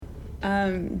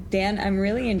Dan, I'm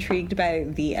really intrigued by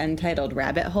the Untitled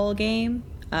Rabbit Hole game,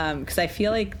 because I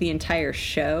feel like the entire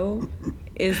show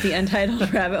is the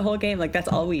Untitled Rabbit Hole game. Like, that's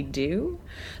all we do.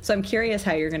 So I'm curious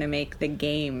how you're going to make the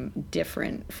game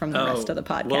different from the rest of the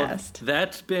podcast. Well,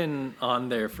 that's been on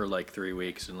there for like 3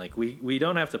 weeks, and like we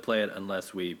don't have to play it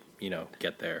unless we,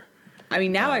 get there. I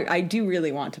mean, now I do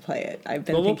really want to play it. I've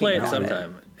been we'll play it about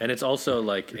sometime. And it's also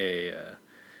like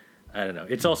I don't know.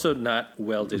 It's also not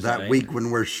well designed. That week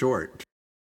when we're short.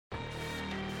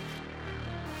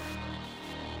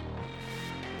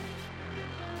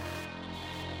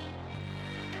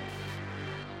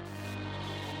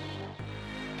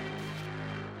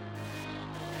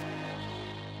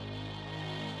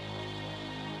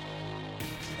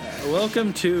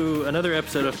 Welcome to another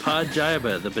episode of Pod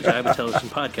Jaiba, the Pajiba Television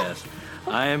Podcast.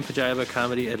 I am Pajiba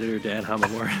comedy editor Dan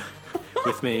Hamamura.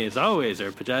 With me, as always,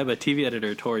 our Pajiba TV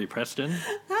editor Tori Preston.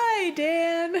 Hi,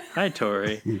 Dan. Hi,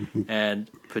 Tori. And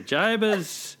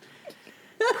Pajiba's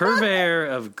purveyor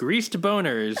of greased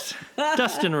boners,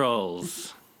 Dustin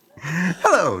Rolls.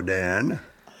 Hello, Dan.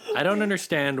 I don't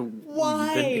understand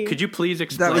why. Could you please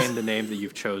explain the name that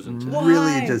you've chosen today?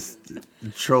 Really just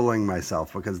trolling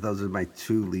myself because those are my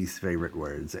two least favorite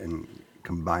words, and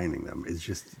combining them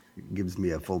gives me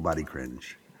a full body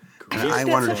cringe. And I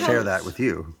wanted to share that with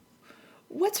you.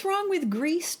 What's wrong with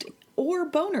greased or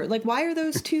boner? Like, why are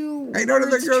those two I know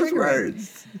they're gross triggering?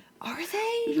 words. Are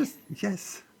they?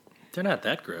 Yes. They're not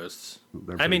that gross.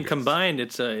 They're I mean, gross. Combined,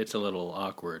 it's a little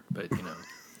awkward, but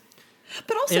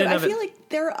But also, I feel like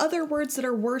there are other words that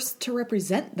are worse to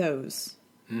represent those.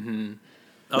 Mm-hmm.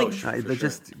 They're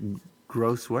just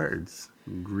gross words.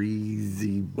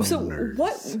 Greasy boners. So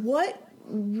what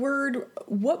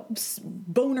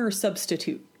boner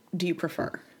substitute do you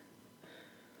prefer?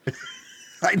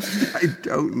 I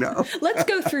don't know. Let's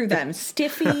go through them.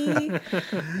 Stiffy.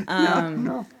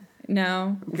 No.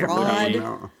 Rod.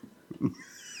 No.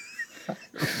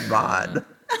 Rod.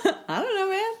 I don't know,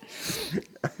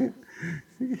 man.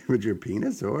 With your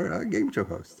penis or a game show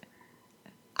host?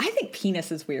 I think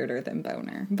penis is weirder than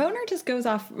boner. Boner just goes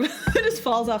off, it just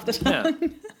falls off the tongue.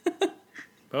 Yeah.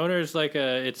 Boner's like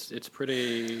it's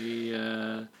pretty.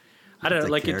 I don't know,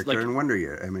 like it's like in Wonder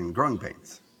Year. I mean, growing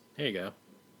pains. There you go.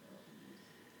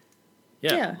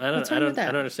 Yeah, I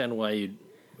don't understand why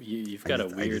you've got a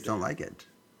weird. I just don't like it.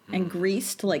 And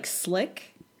greased, like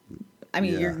slick. I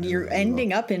mean, you're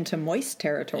ending up into moist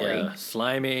territory. Yeah,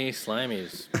 slimy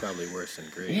is probably worse than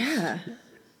grease. Yeah.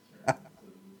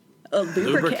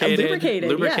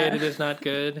 Lubricated is not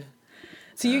good.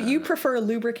 So you prefer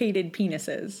lubricated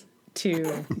penises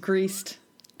to greased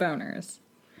boners?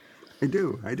 I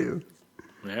do.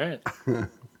 All right.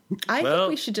 I think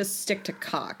we should just stick to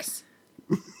cocks.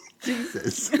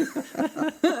 Jesus.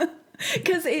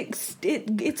 Because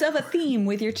it's of a theme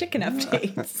with your chicken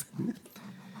updates.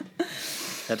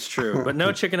 That's true, but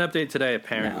no chicken update today,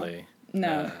 apparently.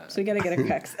 No. So we got to get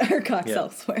our cocks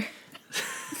elsewhere.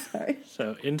 Sorry.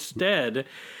 So instead,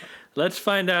 let's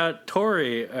find out,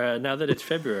 Tori, now that it's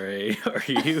February, are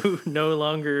you no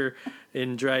longer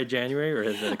in dry January, or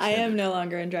has that extended? I am no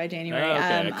longer in dry January. Oh,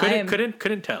 okay.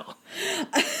 Couldn't tell.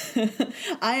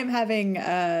 I am having,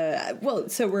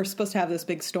 so we're supposed to have this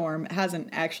big storm. It hasn't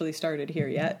actually started here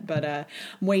yet, but I'm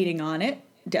waiting on it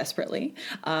desperately.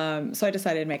 So I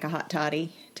decided to make a hot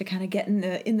toddy to kind of get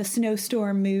in the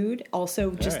snowstorm mood.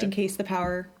 Also, just in case the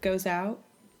power goes out,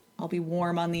 I'll be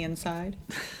warm on the inside.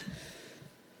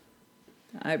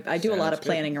 I do a lot of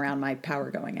planning around my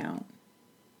power going out.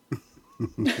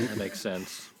 That makes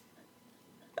sense.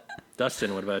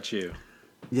 Dustin, what about you?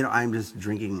 I'm just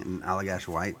drinking an Allagash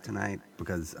White tonight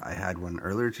because I had one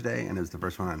earlier today, and it was the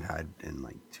first one I'd had in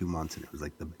like 2 months, and it was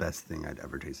like the best thing I'd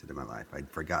ever tasted in my life. I'd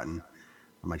forgotten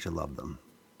how much I love them.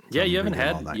 So you haven't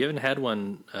had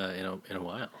one in a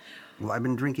while. Well, I've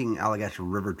been drinking Allagash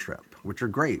River Trip, which are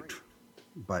great,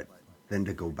 but then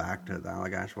to go back to the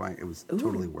Allagash White, it was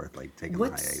totally worth taking the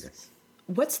hiatus.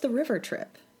 What's the River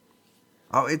Trip?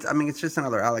 Oh, it's just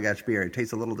another Allagash beer. It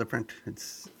tastes a little different. It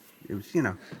was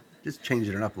just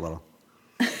changing it up a little.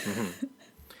 Mm-hmm.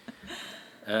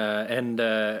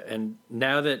 And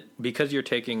now that, because you're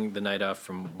taking the night off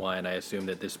from wine, I assume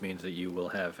that this means that you will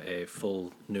have a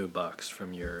full new box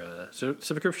from your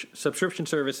subscription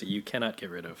service that you cannot get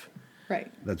rid of.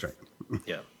 Right. That's right.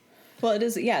 Yeah. Well, it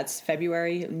is. Yeah, it's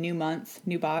February, new month,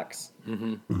 new box.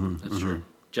 Mm-hmm. Mm-hmm. That's true.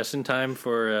 Just in time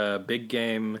for big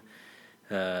game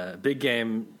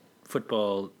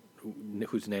football,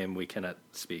 whose name we cannot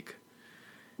speak.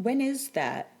 When is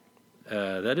that?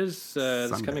 That is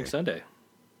this coming Sunday.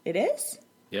 It is?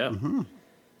 Yeah. Mm-hmm.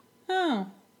 Oh.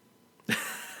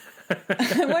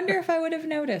 I wonder if I would have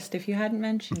noticed if you hadn't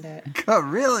mentioned it. Oh,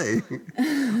 really?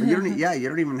 You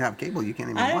don't even have cable. You can't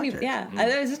even watch it. Yeah,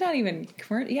 it's not even.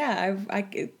 Yeah,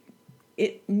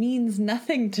 it means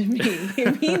nothing to me.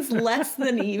 It means less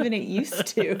than even it used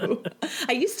to.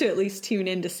 I used to at least tune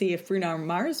in to see if Bruno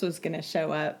Mars was going to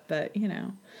show up, but Wait,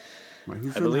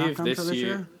 who's I doing the believe halftime this show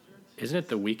year, isn't it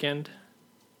The Weeknd?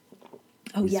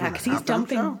 Oh yeah, doing because a he's halftime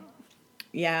dumping. show?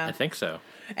 Yeah, I think so.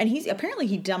 and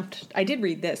he dumped. I did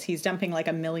read this. He's dumping like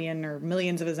 $1 million or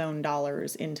millions of his own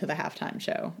dollars into the halftime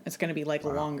show. It's going to be like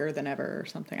longer than ever or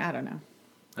something. I don't know.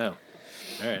 Oh,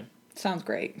 all right. Sounds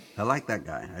great. I like that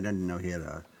guy. I didn't know he had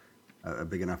a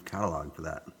big enough catalog for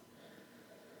that.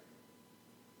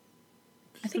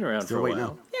 He's been around for a waiting while.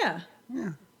 out. Yeah. Yeah.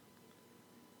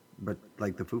 But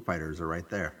like the Foo Fighters are right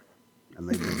there, and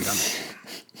they've done it.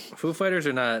 Foo Fighters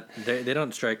are not. They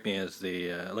don't strike me as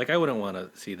the like. I wouldn't want to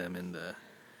see them in the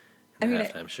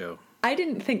halftime show. I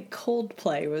didn't think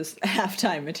Coldplay was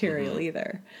halftime material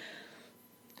either.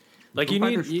 Like Foo you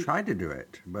Fighters need. tried to do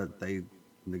it, but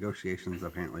negotiations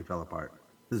apparently fell apart.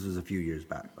 This was a few years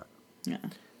back, but Yeah.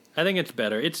 I think it's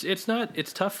better. It's not.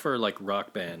 It's tough for like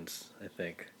rock bands. I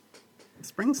think.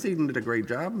 Springsteen did a great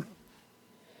job.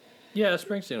 Yeah,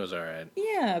 Springsteen was all right.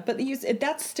 Yeah, but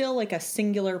that's still like a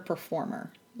singular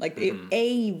performer. Like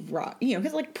a rock,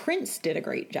 because like Prince did a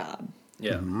great job.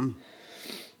 Yeah. Mm-hmm.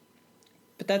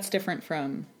 But that's different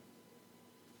from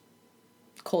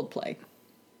Coldplay.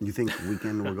 You think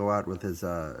Weeknd will go out with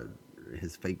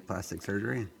his fake plastic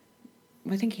surgery?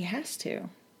 I think he has to.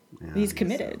 Yeah, He's I guess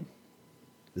committed. so.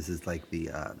 This is like the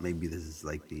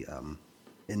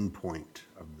end point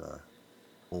of the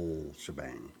whole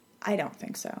shebang. I don't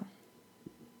think so.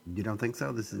 You don't think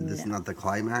so? This is not the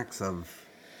climax of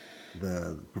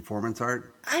the performance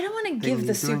art. I don't want to thing give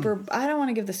the he's doing? I don't want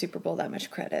to give the Super Bowl that much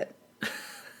credit.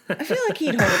 I feel like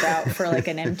he'd hold out for like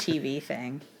an MTV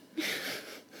thing.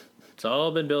 It's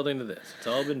all been building to this. It's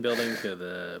all been building to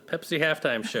the Pepsi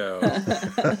halftime show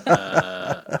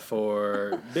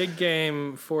for Big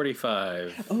Game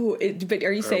 45. Oh, but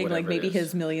are you saying like whatever maybe it is.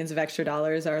 his millions of extra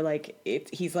dollars are like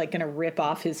he's like going to rip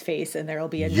off his face and there'll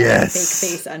be a Yes. fake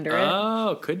face under it?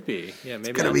 Oh, could be. Yeah, maybe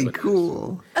It's gonna that's be what it is.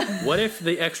 cool. What if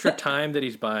the extra time that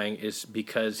he's buying is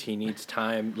because he needs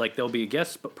time? Like there'll be a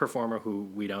guest performer who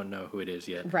we don't know who it is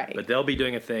yet, Right. But they'll be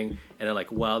doing a thing, and then like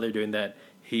while they're doing that,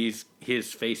 his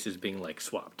face is being like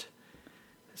swapped.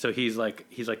 So he's like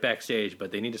backstage,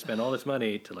 but they need to spend all this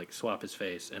money to like swap his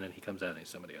face, and then he comes out and he's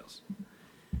somebody else.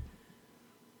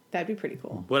 That'd be pretty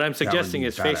cool. What I'm would suggesting be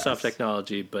is face-off badass.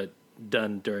 technology, but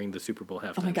done during the Super Bowl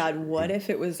halftime. Oh my God! show. What if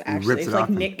it was actually rips if it like off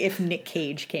and- if Nick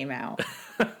Cage came out?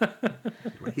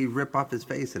 He rip off his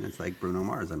face and it's like Bruno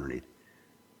Mars underneath.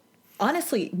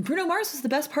 Honestly, Bruno Mars was the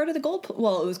best part of the gold.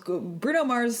 Well, it was Bruno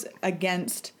Mars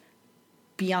against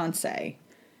Beyonce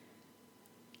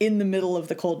in the middle of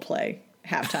the Coldplay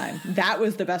halftime. That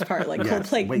was the best part. Like Yes,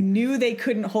 Coldplay wait. knew they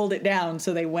couldn't hold it down,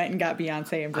 so they went and got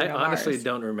Beyonce and I Bruno honestly Mars.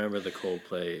 don't remember the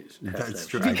Coldplay That's halftime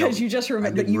true. show. I Because don't- you just I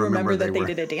remember, didn't you remember that they were-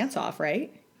 did a dance off,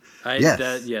 right?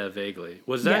 Yes. Yeah, vaguely.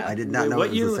 Was that? Yeah. I did not know what it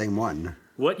was year, the same one.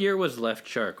 What year was Left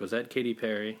Shark? Was that Katy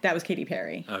Perry? That was Katy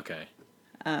Perry. Okay.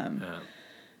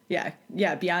 Yeah,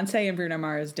 Beyonce and Bruno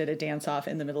Mars did a dance off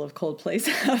in the middle of Coldplay's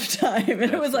halftime,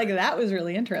 and it was like that was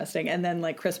really interesting. And then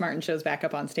like Chris Martin shows back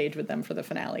up on stage with them for the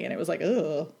finale, and it was like,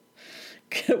 ugh,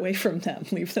 get away from them,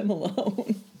 leave them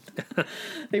alone.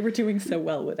 They were doing so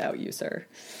well without you, sir.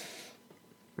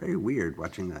 Very weird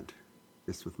watching that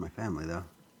just with my family, though.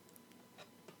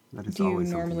 That is Do you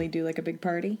always normally something. do like a big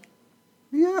party?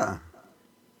 Yeah.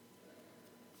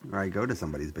 Or I go to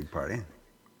somebody's big party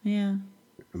Yeah.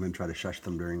 and then try to shush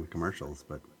them during the commercials,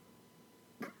 but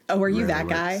Oh, are you rarely that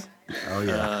guy? works. Oh,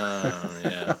 yeah.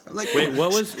 Yeah. Like,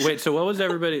 So what was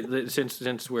everybody?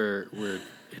 Since we're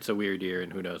it's a weird year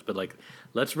and who knows, but like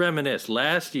let's reminisce.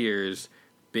 Last year's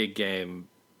big game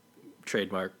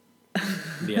trademark,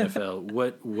 the NFL.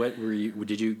 What were you?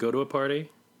 Did you go to a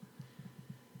party?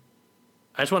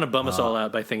 I just want to bum us all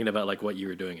out by thinking about like what you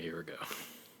were doing a year ago.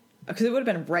 Because it would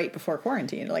have been right before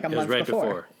quarantine, like a It was month right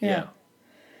before. Yeah.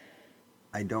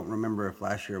 I don't remember if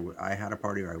last year I had a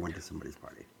party or I went to somebody's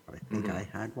party, but I think I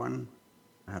had one.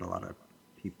 I had a lot of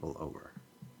people over.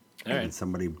 All And right.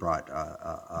 somebody brought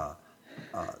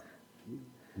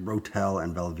Rotel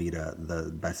and Velveeta, the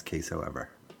best queso ever.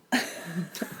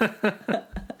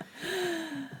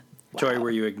 Joy,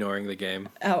 were you ignoring the game?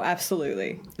 Oh,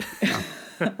 absolutely.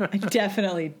 I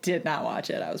definitely did not watch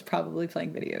it. I was probably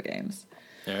playing video games.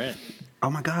 All right. Oh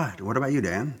my God! What about you,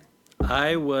 Dan?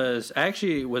 I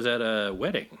actually was at a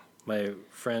wedding. My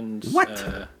friends.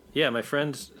 What? Yeah, my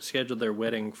friends scheduled their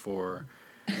wedding for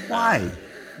Why?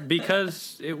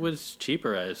 Because it was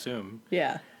cheaper, I assume.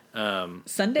 Yeah.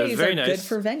 Sundays are good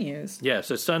for venues. Yeah,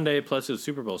 so Sunday plus it was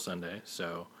Super Bowl Sunday.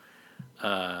 So,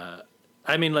 I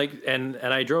mean, like, and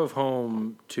I drove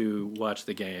home to watch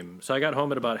the game. So I got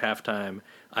home at about halftime.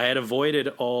 I had avoided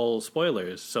all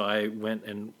spoilers, so I went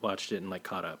and watched it and, like,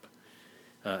 caught up.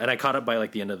 And I caught up by,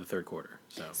 like, the end of the third quarter.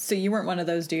 So you weren't one of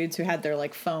those dudes who had their,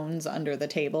 like, phones under the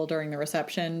table during the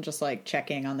reception, just, like,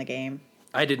 checking on the game?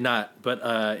 I did not, but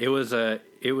it was a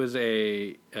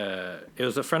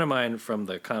friend of mine from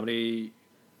the comedy,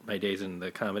 my days in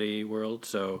the comedy world.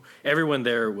 So everyone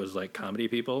there was like comedy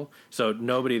people. So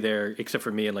nobody there except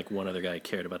for me and like one other guy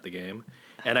cared about the game.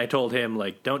 And I told him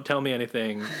like, don't tell me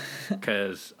anything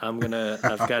because I've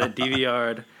got it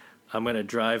DVR'd. I'm gonna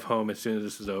drive home as soon as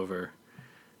this is over.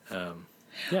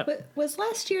 Yeah. Was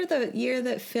last year the year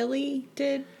that Philly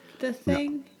did the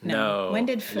thing? No. When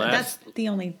did that's the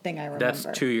only thing I remember. That's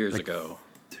 2 years ago.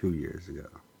 2 years ago.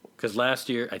 Because last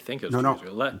year, I think it was 2 years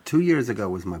ago. 2 years ago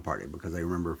was my party because I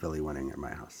remember Philly winning at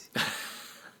my house.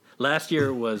 Last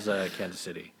year was Kansas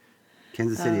City.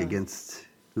 Kansas City against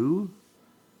who?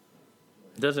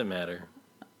 Doesn't matter.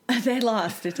 They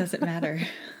lost. It doesn't matter.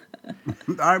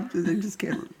 I just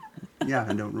can't. Yeah,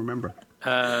 I don't remember.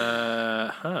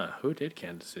 Who did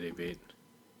Kansas City beat?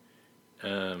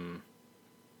 I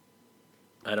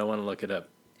don't want to look it up.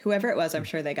 Whoever it was, I'm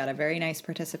sure they got a very nice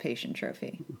participation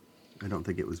trophy. I don't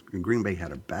think it was. Green Bay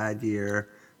had a bad year.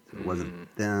 So it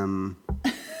wasn't them.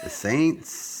 The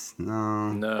Saints?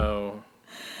 No. No.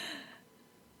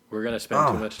 We're going to spend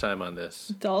too much time on this.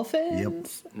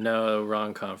 Dolphins? Yep. No,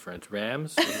 wrong conference.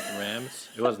 Rams? Was it the Rams?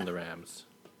 It wasn't the Rams.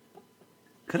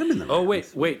 Could have been the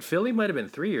Rams. Oh, wait. Philly might have been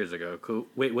 3 years ago. Cool.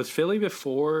 Wait, was Philly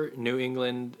before New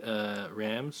England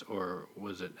Rams, or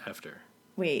was it after?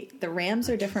 Wait, the Rams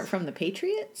are different from the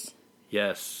Patriots?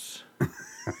 Yes.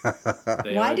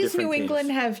 Why does New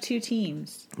England have two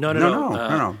teams? No.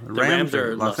 The Rams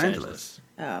are Los Angeles.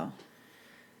 Oh.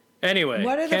 Anyway,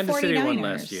 what are the Kansas 49ers? City won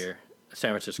last year.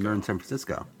 San Francisco. They're in San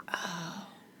Francisco.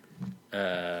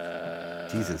 Oh.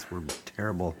 Jesus, we're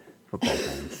terrible football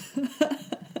fans.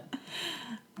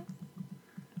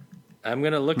 I'm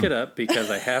going to look it up because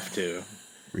I have to.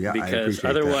 Yeah, because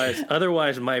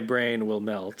otherwise my brain will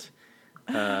melt.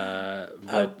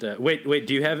 Wait,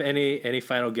 do you have any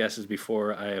final guesses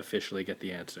before I officially get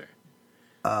the answer?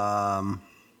 The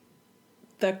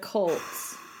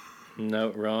Colts.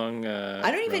 No, wrong.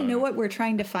 I don't even know what we're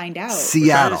trying to find out.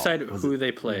 Seattle. We're trying to decide who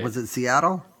they played. Was it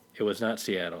Seattle? It was not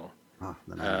Seattle. Oh,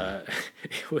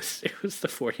 it was the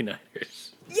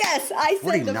 49ers. Yes, I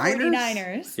said 49ers? The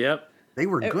 49ers. Yep. They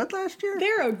were good last year?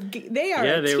 They are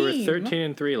yeah, a they team. were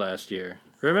 13-3 last year.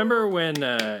 Remember when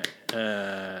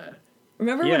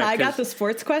when I got the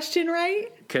sports question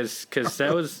right? Because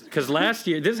last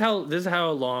year this is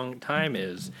how long time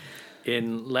is.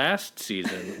 In last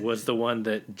season was the one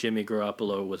that Jimmy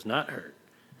Garoppolo was not hurt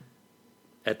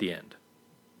at the end.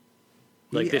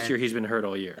 Like this year, he's been hurt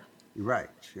all year. Right.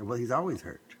 Well, he's always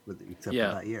hurt, except for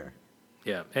that year.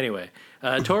 Yeah. Anyway,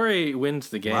 Tori wins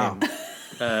the game. Wow.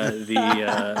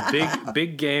 The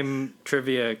big game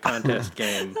trivia contest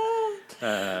game.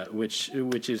 Which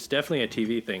is definitely a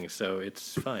TV thing, so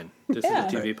it's fine. This is a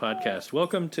TV podcast.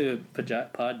 Welcome to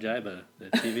Pod Jiba, the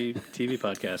TV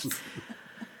podcast.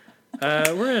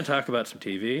 We're going to talk about some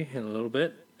TV in a little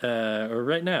bit, or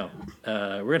right now.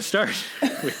 We're going to start.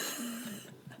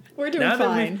 We're doing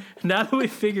fine. Now that we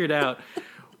figured out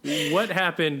what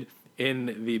happened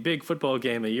in the big football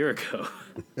game a year ago.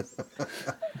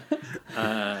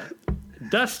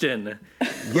 Dustin,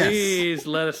 please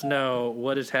let us know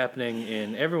what is happening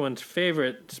in everyone's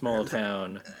favorite small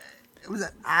town. It was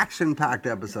an action-packed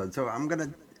episode, so I'm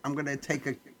gonna take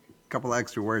a couple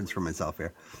extra words for myself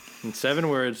here. In 7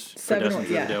 words for Dustin's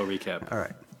Riverdale recap. All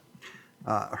right.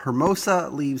 Hermosa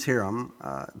leaves Hiram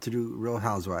to do Real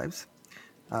Housewives.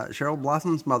 Cheryl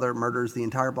Blossom's mother murders the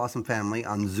entire Blossom family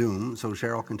on Zoom so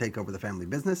Cheryl can take over the family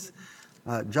business.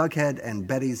 Jughead and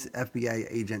Betty's FBI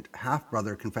agent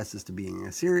half-brother confesses to being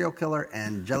a serial killer,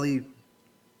 and Jelly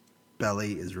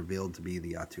Belly is revealed to be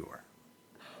the auteur.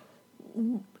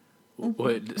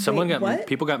 What?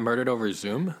 People got murdered over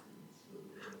Zoom?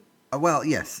 Well,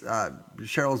 yes.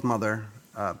 Cheryl's mother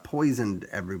poisoned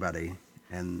everybody,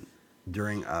 and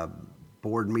during a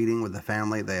board meeting with the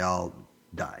family, they all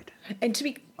died. And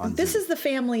this is the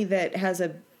family that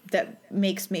that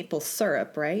makes maple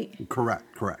syrup, right? Correct.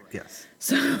 Yes.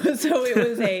 So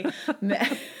it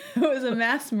was a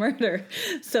mass murder,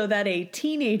 so that a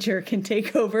teenager can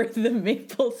take over the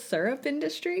maple syrup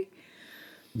industry.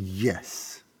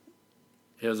 Yes.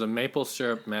 It was a maple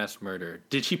syrup mass murder.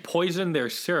 Did she poison their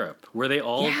syrup? Were they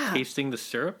all tasting the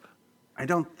syrup? I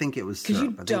don't think it was Because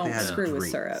syrup. you I think don't they had screw with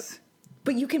drinks. syrup.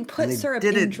 But you can put And they syrup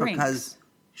did in it drinks. because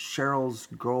Cheryl's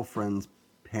girlfriend's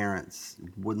parents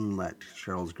wouldn't let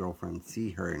Cheryl's girlfriend see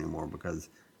her anymore because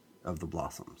of the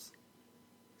blossoms.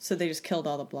 So they just killed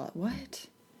all the blood. What?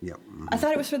 Yep. I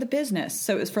thought it was for the business,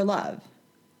 so it was for love.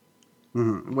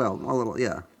 Mm-hmm. Well, a little,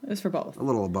 yeah. It was for both. A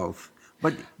little of both.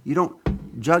 But you don't...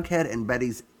 Jughead and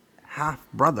Betty's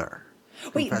half-brother.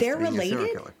 Wait, confessed they're to being a serial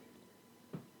related? killer.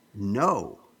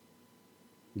 No.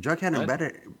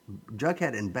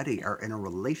 Jughead and Betty are in a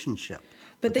relationship.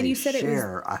 But then they you said it was...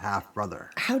 share a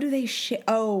half-brother. How do they share...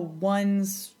 Oh,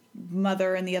 one's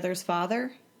mother and the other's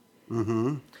father?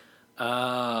 Mm-hmm.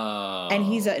 Oh. And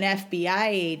he's an FBI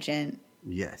agent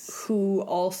Yes. who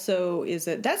also is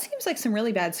a... That seems like some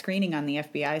really bad screening on the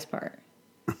FBI's part.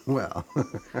 Well.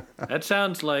 That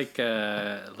sounds like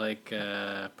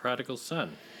Prodigal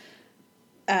Son.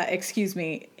 Excuse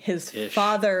me, his Ish.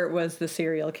 father was the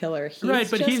serial killer. He's Right,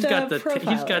 but just he's got the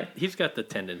profiler. he's got the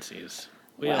tendencies.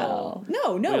 No.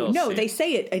 see. They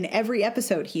say it in every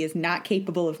episode. He is not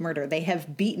capable of murder. They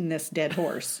have beaten this dead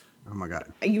horse. Oh my God.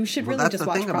 You should Well, really that's just the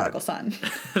watch thing about Prodigal it. Son.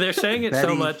 They're saying it so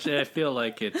Betty- much, I feel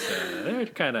like it's they're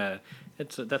kind of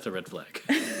that's a red flag.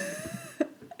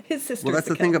 His sister. Well, that's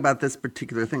the thing about this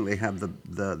particular thing. They have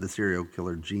the serial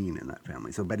killer gene in that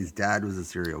family. So Betty's dad was a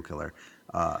serial killer.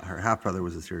 Her half-brother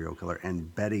was a serial killer.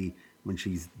 And Betty, when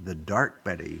she's the dark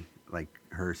Betty, like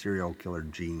her serial killer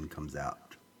gene comes out.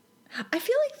 I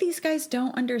feel like these guys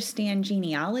don't understand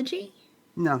genealogy.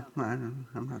 No, I'm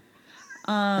not.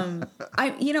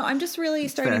 I'm just really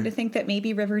starting fair. to think that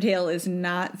maybe Riverdale is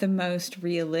not the most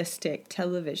realistic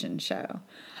television show.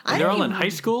 And they're all in high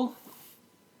school?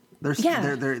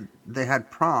 They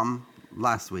had prom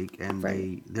last week, and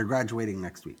Right. they're graduating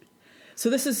next week. So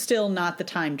this is still not the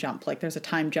time jump. Like there's a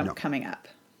time jump No. coming up.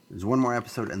 There's one more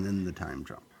episode, and then the time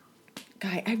jump.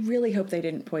 Guy, I really hope they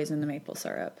didn't poison the maple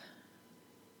syrup.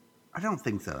 I don't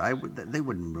think so. They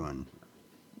wouldn't ruin.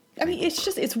 I mean,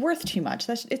 it's worth too much.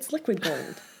 It's liquid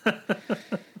gold.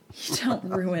 You don't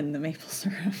ruin the maple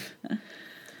syrup.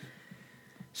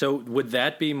 So would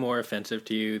that be more offensive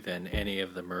to you than any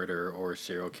of the murder or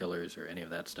serial killers or any of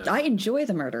that stuff? I enjoy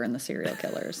the murder and the serial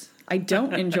killers. I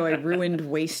don't enjoy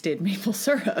ruined, wasted maple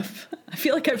syrup. I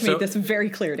feel like I've made this very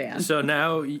clear, Dan. So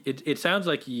now it sounds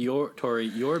like your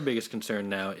biggest concern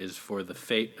now is for the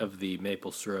fate of the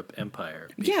maple syrup empire.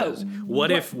 Because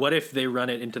what if they run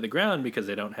it into the ground because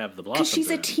they don't have the blossoms? Because she's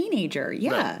a teenager,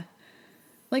 yeah. Right.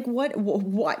 Like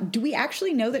what? Do we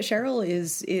actually know that Cheryl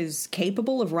is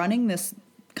capable of running this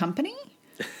company?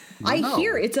 I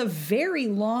hear it's a very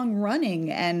long running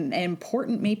and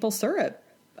important maple syrup.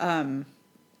 Conglomerate?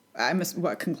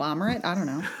 I don't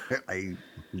know.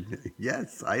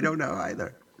 Yes, I don't know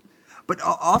either. But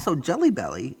also, Jelly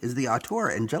Belly is the auteur,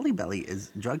 and Jelly Belly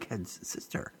is Jughead's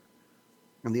sister.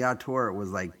 And the auteur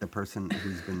was like the person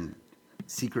who's been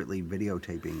secretly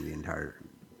videotaping the entire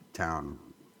town,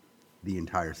 the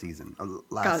entire season,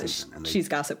 last season. And she's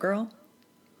Gossip Girl?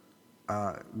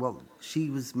 Well, she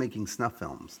was making snuff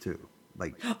films too.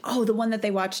 Like, oh, the one that they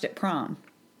watched at prom.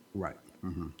 Right.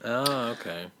 Mm-hmm. Oh,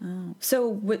 okay.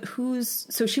 So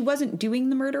so she wasn't doing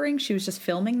the murdering, she was just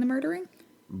filming the murdering?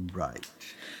 Right.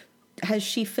 Has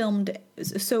she filmed,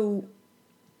 so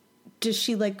does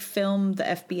she like film the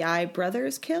FBI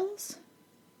brothers' kills?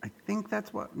 I think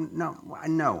that's what, no,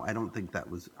 I don't think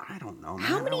that was, I don't know. Man.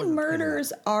 How many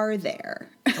murders are there?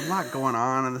 There's a lot going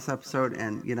on in this episode,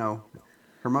 and,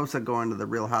 Hermosa going to the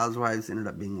Real Housewives ended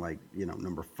up being like,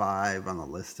 number 5 on the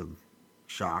list of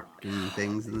shocking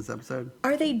things in this episode.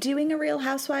 Are they doing a Real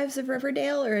Housewives of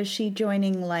Riverdale, or is she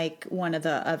joining like one of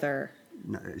the other?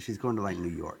 No, she's going to like New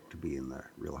York to be in the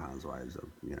Real Housewives of,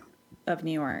 Of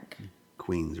New York.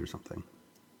 Queens or something.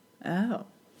 Oh.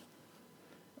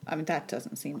 I mean, that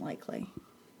doesn't seem likely.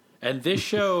 And this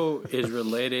show is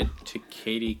related to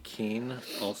Katie Keene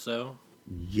also?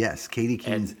 Yes, Katie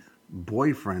Keene's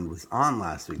boyfriend was on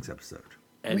last week's episode.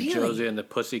 And Really? Josie and the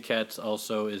Pussycats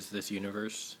also is this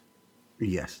universe?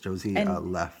 Yes, Josie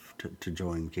left to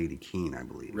join Katie Keene, I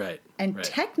believe. Right. And right.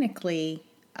 technically,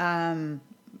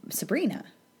 Sabrina.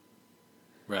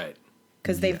 Right.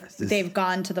 Because Yes, they've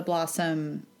gone to the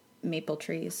Blossom maple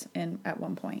trees at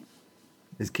one point.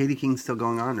 Is Katie Keene still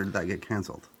going on, or did that get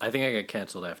canceled? I think I got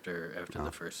canceled after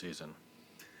the first season.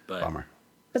 But Bummer.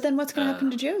 But then what's going to happen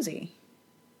to Josie?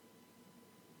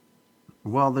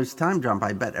 Well, there's time jump.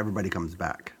 I bet everybody comes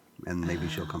back, and maybe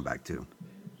she'll come back too.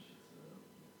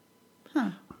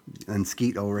 Huh. And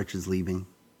Skeet Ulrich is leaving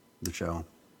the show.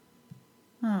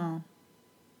 Oh.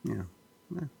 Yeah.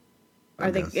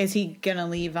 Is he going to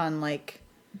leave on like,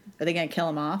 are they going to kill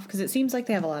him off? Because it seems like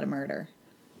they have a lot of murder.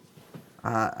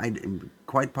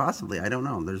 Quite possibly. I don't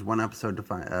know. There's one episode to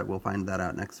find. We'll find that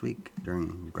out next week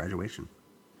during graduation.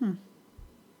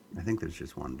 I think there's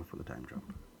just one before the time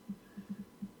jump.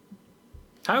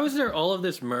 How is there all of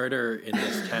this murder in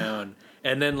this town,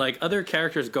 and then like other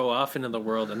characters go off into the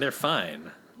world and they're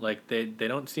fine? Like they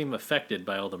don't seem affected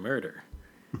by all the murder.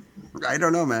 I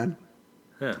don't know, man.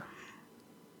 Huh.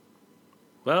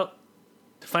 Well,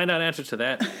 to find out answers to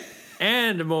that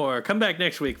and more, come back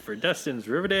next week for Dustin's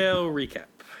Riverdale recap,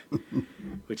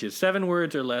 which is 7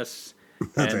 words or less,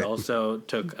 and right. also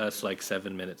took us like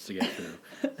 7 minutes to get through.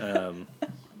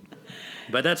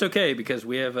 But that's okay because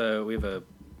we have a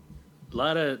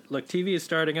lot of TV is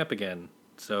starting up again,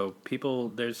 so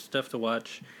there's stuff to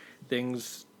watch,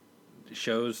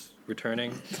 shows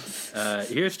returning.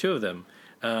 Here's 2 of them.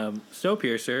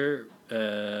 Snowpiercer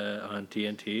on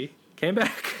TNT came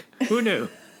back. Who knew?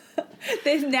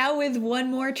 They've now with one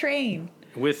more train.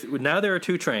 With now there are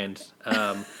 2 trains.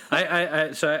 I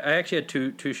actually had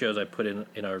two shows I put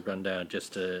in our rundown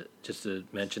just to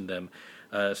mention them.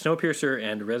 Snowpiercer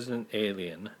and Resident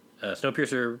Alien.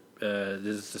 Snowpiercer,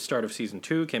 this is the start of season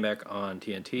 2, came back on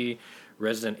TNT.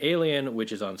 Resident Alien,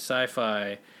 which is on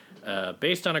Sci-Fi,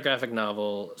 based on a graphic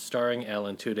novel starring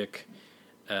Alan Tudyk,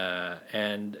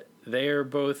 and they are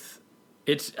both.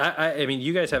 I mean,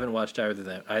 you guys haven't watched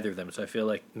either of them, so I feel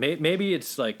like maybe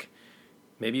it's like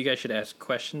maybe you guys should ask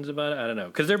questions about it. I don't know,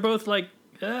 because they're both like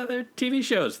they're TV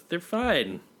shows. They're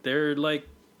fine. They're like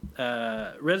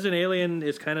Resident Alien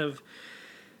is kind of.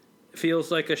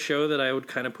 Feels like a show that I would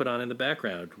kind of put on in the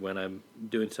background when I'm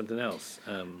doing something else.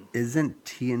 Isn't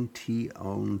TNT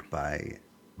owned by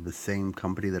the same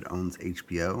company that owns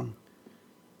HBO?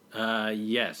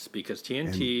 Yes, because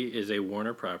TNT is a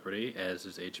Warner property, as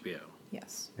is HBO.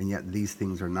 Yes. And yet these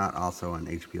things are not also on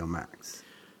HBO Max.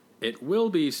 It will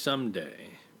be someday,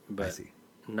 but I see.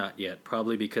 Not yet.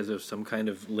 Probably because of some kind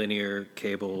of linear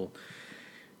cable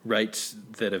rights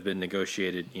that have been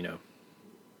negotiated,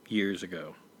 years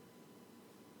ago.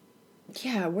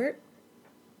 Yeah,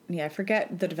 I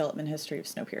forget the development history of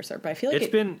Snowpiercer, but I feel like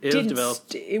it was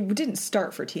developed. It didn't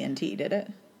start for TNT, did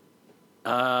it?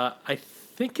 I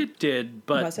think it did,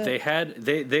 but they had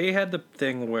the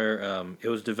thing where it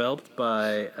was developed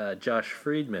by Josh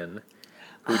Friedman,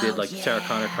 who did Sarah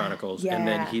Connor Chronicles, and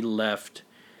then he left.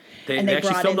 They actually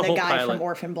brought filmed in the whole guy pilot from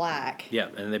Orphan Black. Yeah,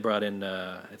 and they brought in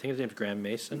I think his name's Graham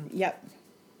Mason. Yep.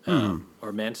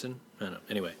 Or Manson. I don't know.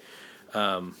 Anyway.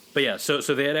 But yeah, so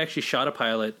they had actually shot a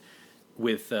pilot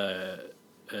with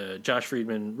Josh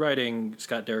Friedman writing,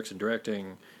 Scott Derrickson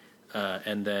directing,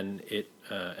 and then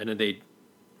they,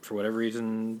 for whatever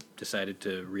reason, decided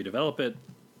to redevelop it.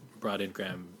 Brought in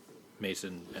Graham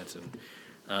Manson,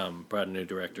 brought in a new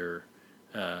director,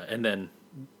 and then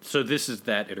so this is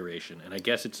that iteration. And I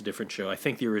guess it's a different show. I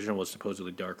think the original was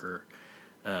supposedly darker,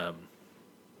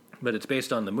 but it's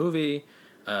based on the movie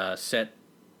set.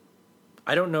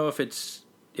 I don't know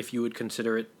if you would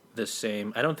consider it the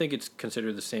same. I don't think it's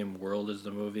considered the same world as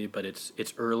the movie, but it's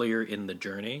earlier in the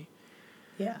journey.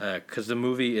 Yeah. Because the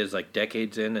movie is like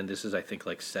decades in, and this is I think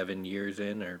like 7 years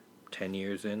in or 10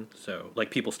 years in. So like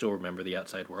people still remember the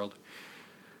outside world.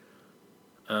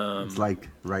 It's like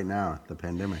right now, the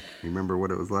pandemic. You remember what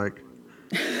it was like?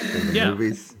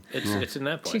 Movies. It's in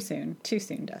that point. Too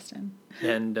soon, Dustin.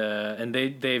 And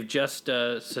they've just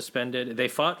suspended. They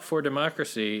fought for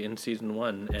democracy in season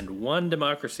 1 and won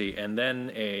democracy, and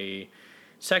then a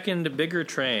second bigger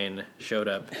train showed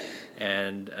up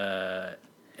and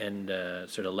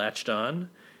sort of latched on,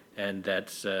 and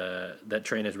that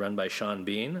train is run by Sean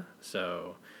Bean.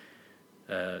 So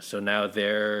now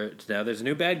there's a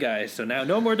new bad guy. So now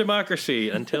no more democracy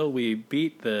until we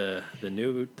beat the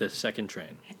second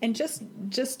train. And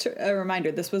just a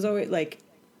reminder, this was always like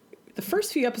the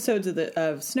first few episodes of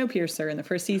Snowpiercer in the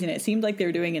first season. It seemed like they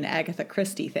were doing an Agatha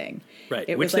Christie thing,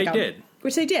 right? Which they did,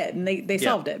 and they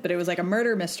solved it. But it was like a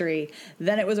murder mystery.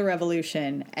 Then it was a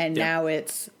revolution, and now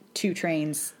it's 2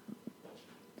 trains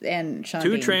and Sean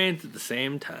Bean. 2 trains at the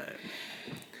same time.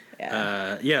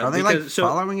 Are they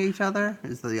following each other?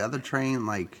 Is the other train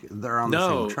they're on the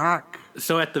same track?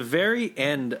 So at the very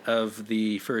end of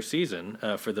the first season,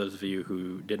 for those of you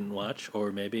who didn't watch,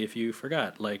 or maybe if you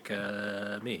forgot, like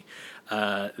me,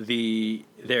 they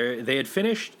had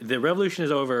finished. The revolution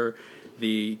is over.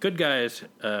 The good guys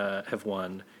have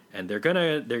won, and they're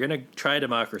gonna try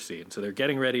democracy. And so they're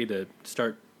getting ready to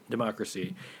start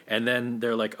democracy, and then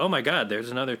they're like, oh my god, there's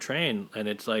another train, and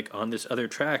it's like on this other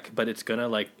track, but it's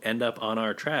gonna end up on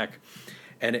our track,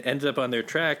 and it ends up on their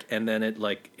track, and then it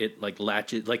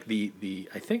latches, like the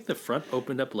I think the front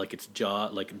opened up like its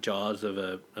jaws of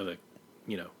a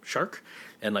shark,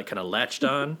 and kind of latched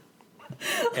on,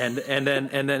 and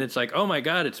then it's like, oh my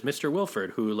God, it's Mr.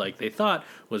 Wilford, who like they thought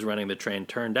was running the train.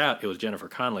 Turned out it was Jennifer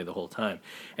Connelly the whole time.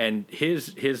 And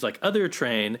his like other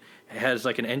train has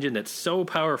like an engine that's so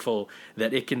powerful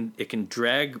that it can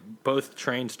drag both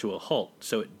trains to a halt.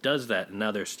 So it does that, and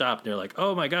now they're stopped. And they're like,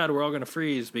 oh my God, we're all going to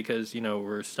freeze because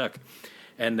we're stuck.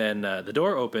 And then the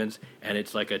door opens, and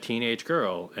it's like a teenage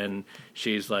girl, and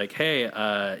she's like, "Hey,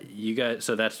 you guys."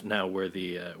 So that's now where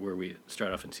we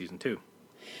start off in season 2.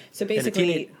 So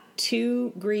basically,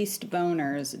 two greased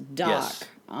boners dock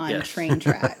on train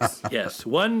tracks. Yes,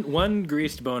 one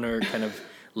greased boner kind of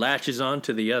latches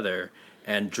onto the other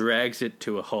and drags it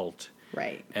to a halt.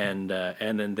 Right. And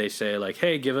then they say like,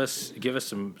 "Hey, give us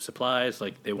some supplies."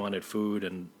 Like they wanted food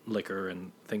and liquor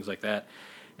and things like that.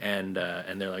 And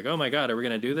they're like, oh my God, are we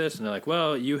going to do this? And they're like,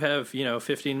 well, you have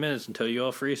 15 minutes until you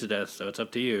all freeze to death, so it's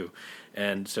up to you.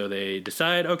 And so they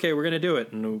decide, okay, we're going to do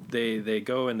it. And they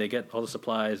go and they get all the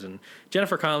supplies. And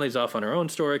Jennifer Connelly's off on her own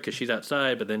story because she's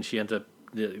outside, but then she ends up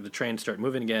the trains start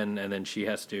moving again, and then she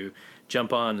has to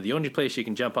jump on. The only place she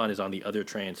can jump on is on the other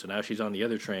train. So now she's on the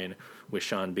other train with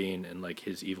Sean Bean and like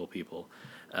his evil people.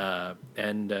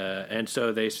 And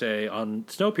so they say on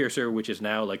Snowpiercer, which is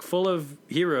now like full of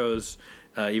heroes.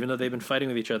 Even though they've been fighting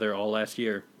with each other all last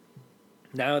year.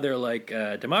 Now they're like,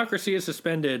 democracy is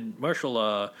suspended, martial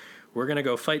law, we're going to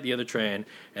go fight the other train.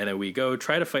 And then we go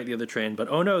try to fight the other train. But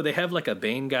oh no, they have like a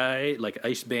Bane guy, like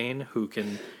Ice Bane, who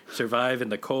can survive in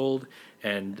the cold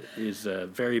and is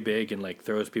very big and like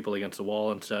throws people against the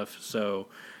wall and stuff. So,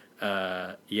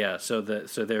 so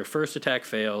their first attack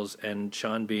fails, and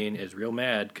Sean Bean is real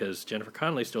mad because Jennifer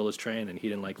Connelly stole his train, and he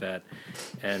didn't like that.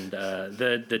 And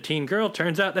the teen girl,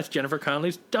 turns out that's Jennifer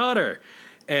Connelly's daughter.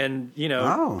 And,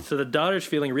 so the daughter's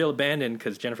feeling real abandoned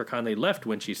because Jennifer Connelly left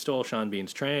when she stole Sean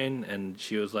Bean's train, and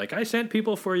she was like, I sent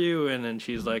people for you. And then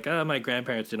she's like, my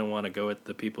grandparents didn't want to go with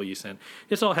the people you sent.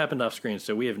 This all happened off screen,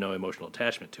 so we have no emotional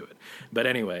attachment to it. But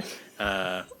anyway,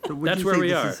 that's where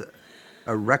we are.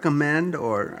 A recommend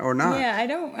or not? Yeah,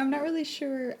 I'm not really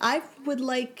sure. I would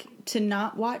like to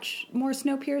not watch more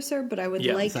Snowpiercer, but I would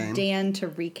like Dan to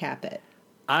recap it.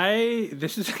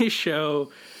 This is a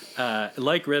show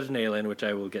like Resident Alien, which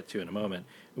I will get to in a moment,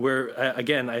 where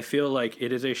again I feel like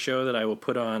it is a show that I will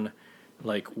put on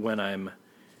like when I'm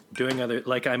doing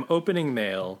I'm opening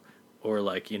mail or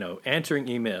like answering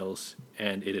emails,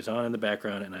 and it is on in the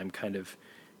background, and I'm kind of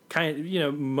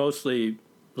mostly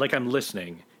like I'm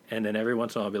listening. And then every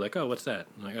once in a while I'll be like, oh, what's that?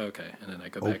 I'm like, oh, okay. And then I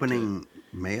go back to opening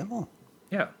mail?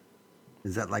 Yeah.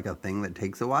 Is that like a thing that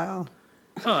takes a while?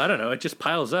 Oh, I don't know. It just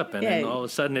piles up. And then all of a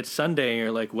sudden it's Sunday and you're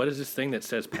like, what is this thing that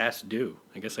says past due?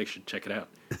 I guess I should check it out,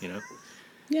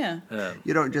 Yeah.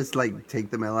 You don't just like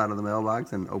take the mail out of the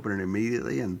mailbox and open it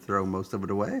immediately and throw most of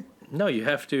it away? No, you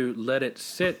have to let it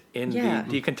sit in the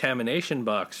decontamination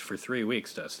box for 3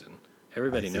 weeks, Dustin.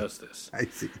 Everybody knows this. I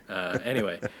see.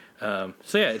 Anyway,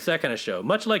 it's that kind of show.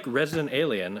 Much like Resident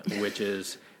Alien, which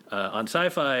is on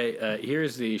Sci-Fi.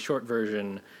 Here's the short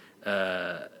version.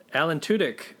 Alan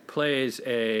Tudyk plays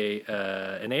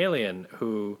an alien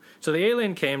who. So the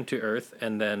alien came to Earth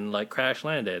and then like crash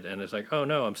landed, and it's like, oh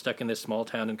no, I'm stuck in this small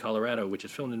town in Colorado, which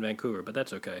is filmed in Vancouver, but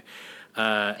that's okay.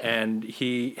 And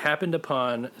he happened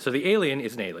upon. So the alien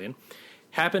is an alien.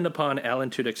 Happened upon Alan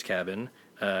Tudyk's cabin.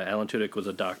 Alan Tudyk was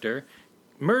a doctor.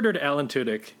 Murdered Alan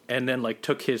Tudyk and then like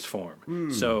took his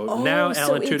form. So now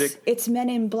Alan Tudyk. It's Men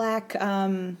in Black,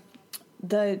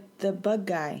 the bug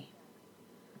guy.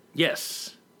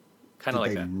 Yes, kind of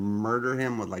like that. Murder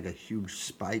him with like a huge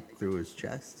spike through his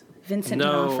chest. Vincent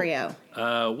D'Onofrio.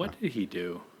 What did he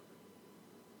do?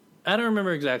 I don't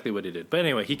remember exactly what he did, but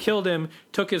anyway, he killed him,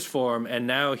 took his form, and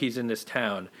now he's in this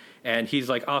town. And he's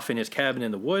like off in his cabin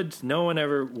in the woods. No one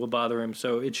ever will bother him,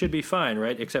 so it should be fine,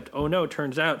 right? Except, oh no,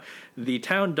 turns out the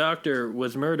town doctor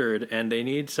was murdered, and they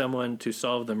need someone to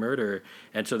solve the murder.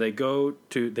 And so they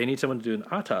need someone to do an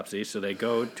autopsy, so they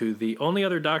go to the only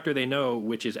other doctor they know,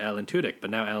 which is Alan Tudyk.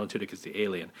 But now Alan Tudyk is the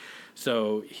alien.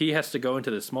 So he has to go into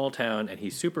this small town, and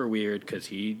he's super weird because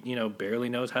he, barely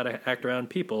knows how to act around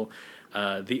people.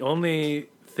 The only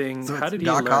thing... So how it's did he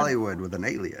Doc learn? Hollywood with an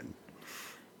alien.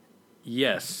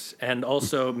 Yes, and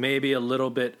also maybe a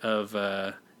little bit of what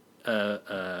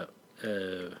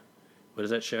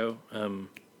is that show?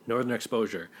 Northern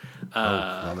Exposure.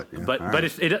 Love it. Yeah. But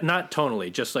it's not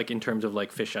tonally, just like in terms of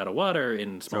like fish out of water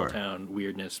in small town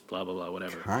weirdness, blah blah blah,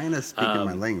 whatever. Kind of speaking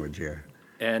my language here.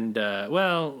 And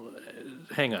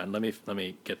hang on, let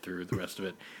me get through the rest of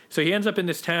it. So he ends up in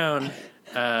this town,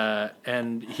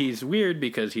 and he's weird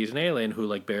because he's an alien who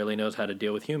like barely knows how to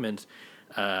deal with humans.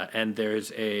 And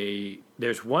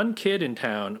there's one kid in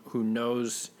town who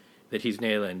knows that he's an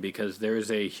alien because there is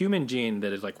a human gene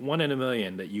that is like 1 in a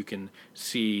million that you can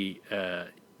see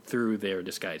through their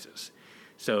disguises.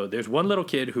 So there's one little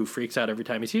kid who freaks out every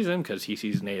time he sees him because he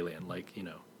sees an alien, like, you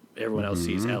know, everyone else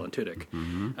sees Alan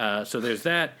Tudyk. So there's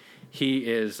that. He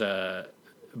is,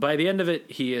 by the end of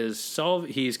it,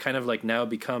 he's kind of like now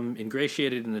become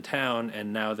ingratiated in the town,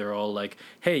 and now they're all like,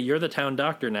 hey, you're the town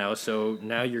doctor now, so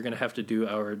now you're going to have to do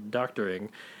our doctoring.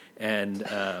 And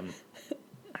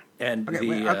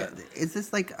okay. Is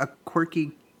this like a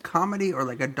quirky comedy or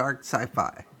like a dark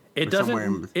sci-fi? It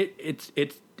doesn't,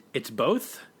 it's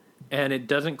both. And it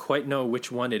doesn't quite know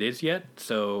which one it is yet,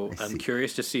 so I'm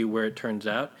curious to see where it turns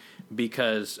out.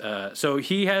 Because so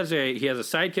he has a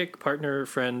sidekick, partner,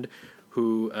 friend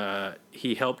who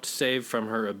he helped save from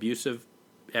her abusive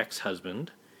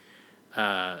ex-husband.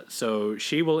 So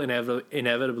she will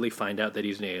inevitably find out that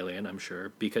he's an alien, I'm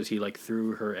sure, because he like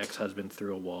threw her ex-husband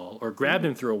through a wall or grabbed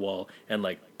him through a wall and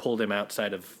like pulled him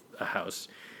outside of a house.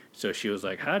 So she was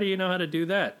like, "How do you know how to do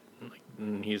that?"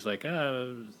 And he's like,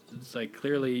 it's like,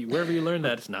 clearly, wherever you learned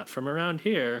that, it's not from around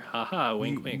here. Ha,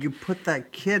 wink, wink. You put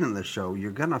that kid in the show,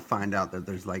 you're going to find out that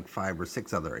there's like 5 or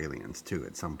 6 other aliens, too,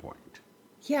 at some point.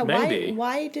 Yeah, maybe.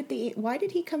 Why did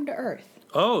he come to Earth?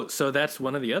 Oh, so that's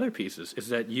one of the other pieces, is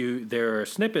that there are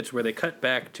snippets where they cut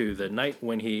back to the night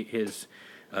when his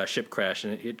ship crashed,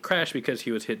 and it crashed because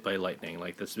he was hit by lightning.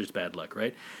 Like, there's bad luck,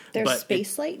 right? There's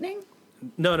space lightning?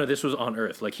 No, this was on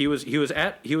Earth. Like he was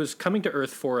coming to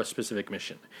Earth for a specific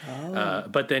mission. Oh.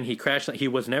 But then he crashed. He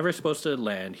was never supposed to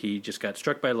land. He just got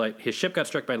struck by his ship got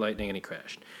struck by lightning and he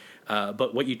crashed.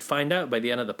 But what you'd find out by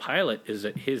the end of the pilot is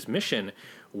that his mission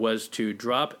was to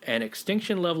drop an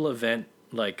extinction level event,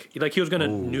 like he was going to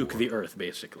nuke the Earth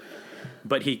basically.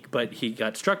 But he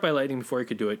got struck by lightning before he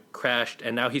could do it, crashed,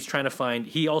 and now he's trying to find.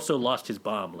 He also lost his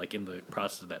bomb, like in the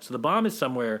process of that. So the bomb is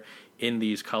somewhere in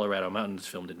these Colorado mountains,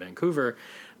 filmed in Vancouver,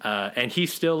 and he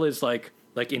still is like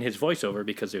in his voiceover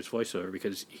because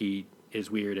he is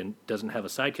weird and doesn't have a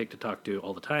sidekick to talk to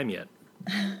all the time yet.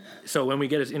 So when we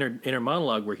get his inner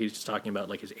monologue where he's just talking about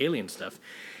like his alien stuff,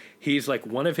 he's like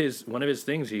one of his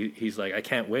things. He's like, I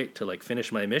can't wait to like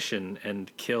finish my mission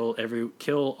and kill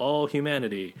all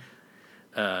humanity.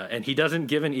 And he doesn't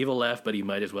give an evil laugh, but he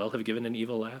might as well have given an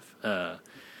evil laugh.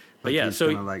 But yeah, he's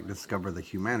gonna like discover the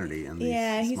humanity in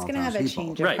these he's gonna have a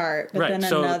change of heart. But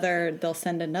then they'll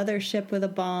send another ship with a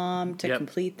bomb to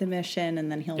complete the mission,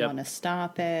 and then he'll want to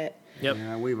stop it. Yep.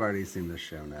 Yeah, we've already seen this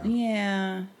show now.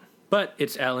 Yeah. But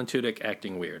it's Alan Tudyk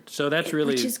acting weird, so that's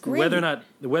really which is great. whether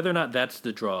or not that's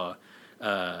the draw.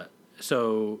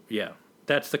 So yeah,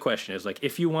 that's the question. Is like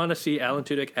if you want to see Alan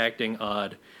Tudyk acting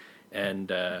odd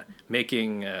and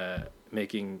making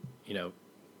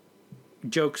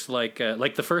jokes like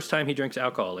the first time he drinks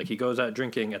alcohol, like he goes out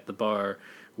drinking at the bar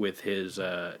with his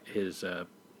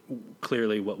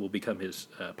clearly what will become his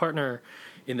partner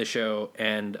in the show,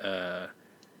 and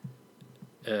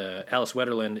Alice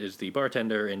Wetterland is the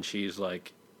bartender, and she's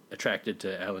like attracted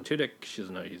to Alan Tudyk. She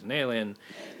doesn't know he's an alien,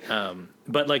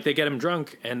 but like they get him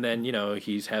drunk, and then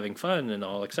he's having fun and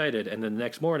all excited, and then the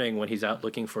next morning when he's out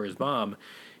looking for his bomb,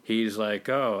 he's like,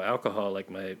 oh, alcohol, I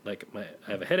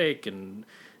have a headache and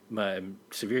I'm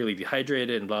severely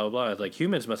dehydrated and blah, blah, blah. Like,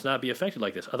 humans must not be affected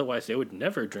like this. Otherwise, they would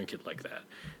never drink it like that.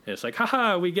 And it's like,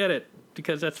 haha, we get it.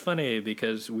 Because that's funny,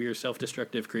 because we're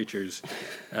self-destructive creatures.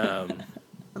 Sounds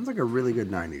like a really good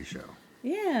 90s show.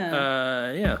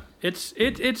 Yeah. Yeah. It's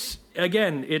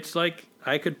again, it's like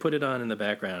I could put it on in the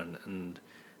background. And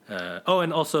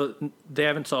and also, they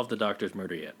haven't solved the doctor's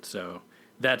murder yet. So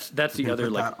that's the other,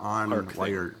 put like, that on arc while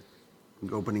thing. you're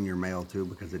opening your mail, too,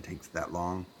 because it takes that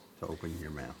long to open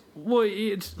your mail. Well,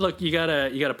 look, you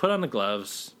gotta put on the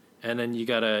gloves, and then you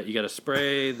gotta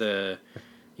spray the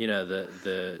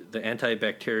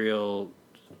antibacterial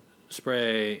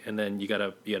spray, and then you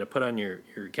gotta put on your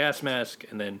gas mask,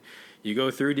 and then you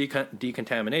go through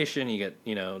decontamination. You get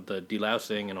the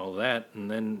delousing and all that,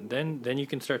 and then you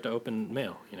can start to open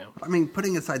mail. I mean,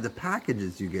 putting aside the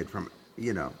packages you get from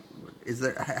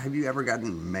have you ever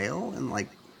gotten mail and like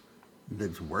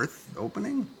that's worth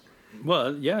opening?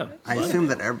 Well, yeah. I assume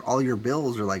that all your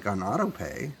bills are like on auto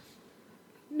pay.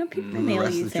 No, people And the mail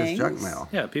rest you is things. just junk mail.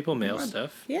 Yeah, people mail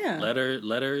stuff. Yeah.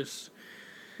 Letters.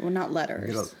 Well, not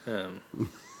letters.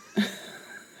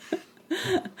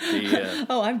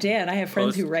 Oh, I'm Dan. I have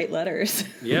friends who write letters.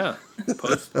 Yeah,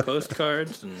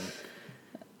 postcards and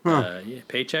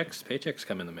paychecks. Paychecks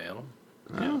come in the mail.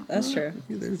 Oh, that's true.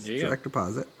 There's There you go. direct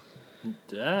deposit.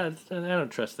 I don't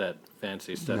trust that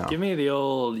fancy stuff. No. Give me the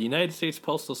old United States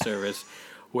Postal Service,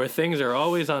 where things are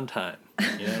always on time.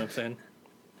 You know what I'm saying?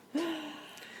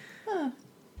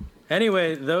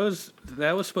 Anyway, that was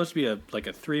supposed to be a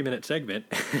 3-minute segment.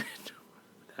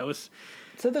 That was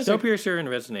Snowpiercer and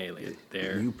Resident Alien.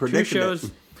 They're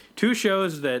two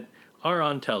shows that are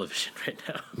on television right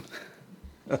now.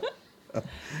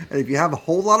 And if you have a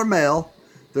whole lot of mail,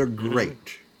 they're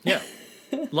great. Yeah.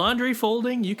 Laundry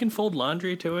folding, you can fold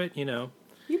laundry to it, You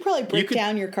probably break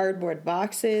down your cardboard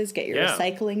boxes, get your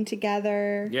recycling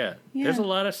together. Yeah. There's a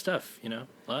lot of stuff, a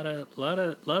lot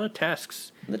of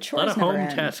tasks. The chores, a lot of home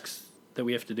end. tasks that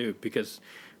we have to do because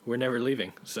we're never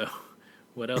leaving. So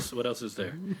what else is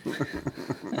there?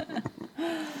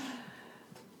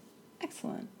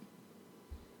 Excellent.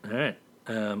 All right.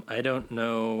 I don't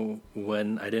know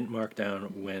when. I didn't mark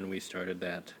down when we started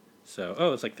that. So,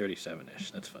 it's like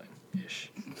 37-ish. That's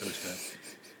fine-ish.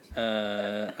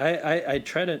 I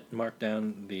try to mark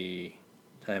down the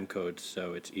time codes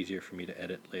so it's easier for me to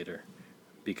edit later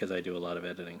because I do a lot of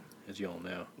editing, as you all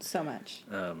know. So much.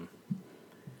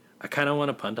 I kind of want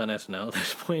to punt on SNL at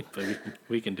this point, but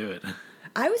we can do it.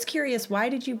 I was curious. Why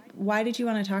did you want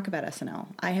to talk about SNL?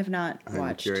 I have not watched.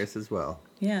 I'm curious as well.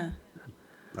 Yeah.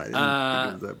 I didn't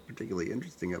think it was a particularly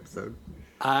interesting episode.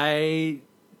 I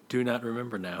do not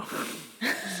remember now.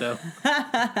 So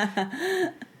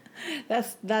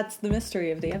that's the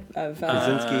mystery of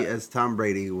Krasinski as Tom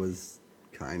Brady was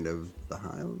kind of the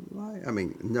highlight. I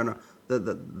mean, no,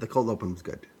 the cold open was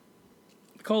good.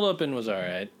 The cold open was all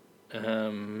right.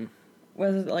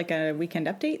 Was it like a weekend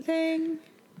update thing?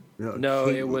 No,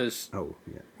 it was. Oh,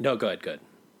 yeah. No, go ahead.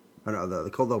 Oh, no, the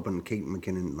cold open, Kate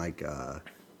McKinnon,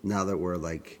 now that we're,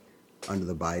 under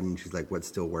the Biden, she's like, what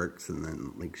still works? And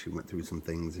then, she went through some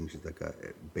things, and she's like,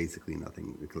 basically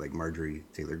nothing. Like Marjorie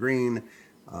Taylor Greene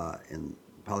in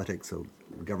politics, so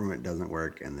government doesn't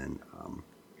work. And then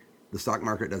the stock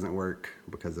market doesn't work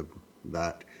because of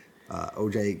that.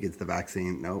 OJ gets the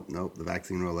vaccine. Nope, the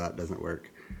vaccine rollout doesn't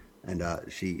work. And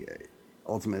she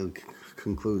ultimately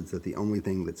concludes that the only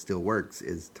thing that still works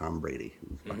is Tom Brady,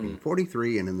 who's fucking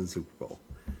 43 and in the Super Bowl.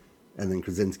 And then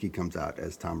Krasinski comes out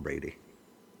as Tom Brady,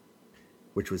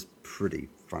 which was pretty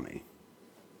funny.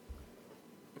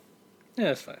 Yeah,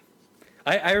 that's fine.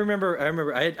 I remember.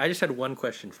 I just had one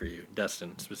question for you,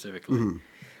 Dustin, specifically.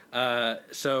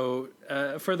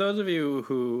 Mm-hmm. For those of you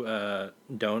who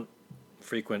don't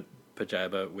frequent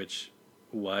Pajiba, which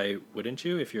why wouldn't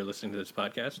you if you're listening to this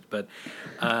podcast? But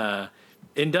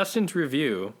in Dustin's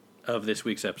review of this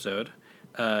week's episode,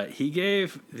 he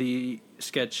gave the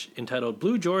sketch entitled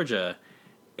 "Blue Georgia"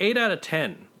 8 out of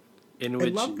 10. In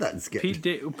which I love that sketch.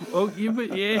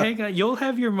 Hang on. You'll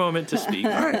have your moment to speak.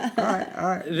 All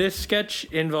right. This sketch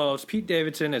involves Pete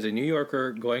Davidson as a New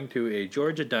Yorker going to a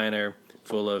Georgia diner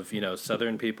full of,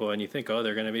 Southern people, and you think,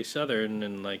 they're going to be Southern,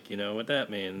 and what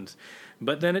that means.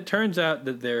 But then it turns out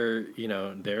that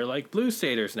they're like blue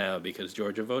staters now because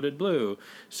Georgia voted blue,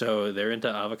 so they're into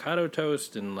avocado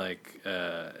toast and they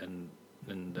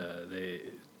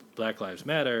Black Lives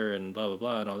Matter and blah blah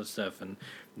blah and all this stuff, and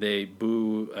they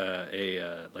boo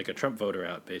a Trump voter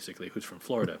out basically who's from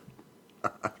Florida.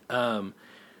 And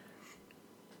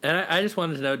I just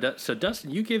wanted to know. So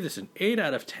Dustin, you gave this an 8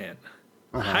 out of 10,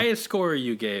 highest score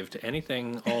you gave to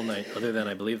anything all night, other than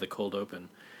I believe the cold open.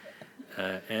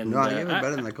 And no, I gave it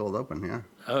better than the cold open. Yeah.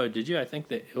 Oh, did you? I think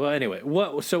that. Well, anyway,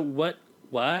 what? So what?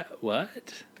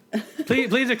 What?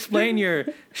 Please explain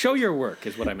show your work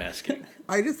is what I'm asking.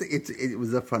 I just it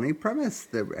was a funny premise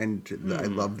I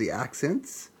love the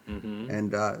accents,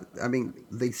 and I mean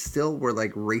they still were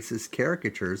like racist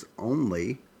caricatures,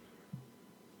 only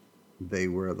they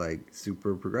were like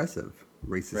super progressive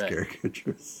racist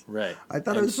caricatures. Right. I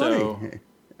thought it was funny.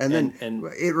 And then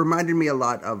it reminded me a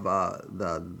lot of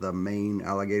the Maine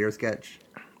alligator sketch.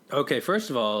 Okay, first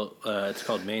of all, it's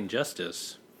called Maine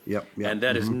Justice. Yep. And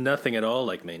that is nothing at all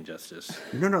like Maine Justice.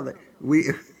 No.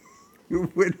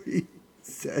 When he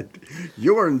said,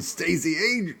 "You're in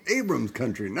Stacey Abrams'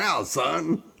 country now,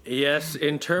 son." Yes,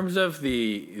 in terms of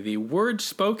the word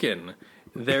spoken,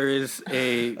 there is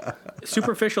a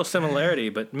superficial similarity,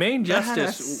 but Maine Justice had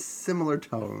a similar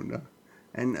tone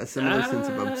and a similar sense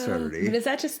of absurdity. But is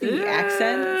that just the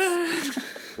accents?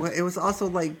 Well, it was also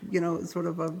like, sort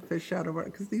of a fish out of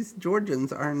water, because these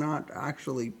Georgians are not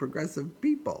actually progressive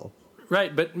people.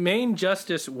 Right, but Maine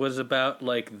Justice was about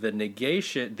like the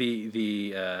negation,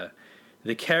 the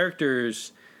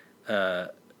characters,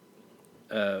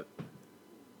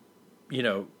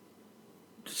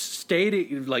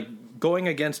 stating, like going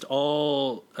against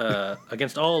all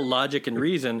logic and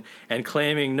reason, and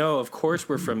claiming, no, of course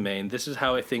we're from Maine. This is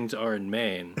how things are in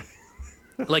Maine.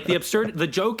 Like the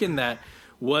joke in that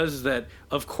was that,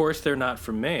 of course, they're not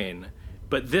from Maine.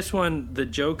 But this one, the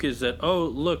joke is that, oh,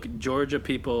 look, Georgia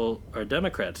people are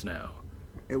Democrats now.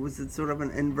 It was sort of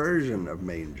an inversion of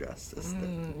main justice.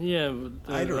 Yeah.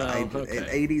 I don't know. Okay. An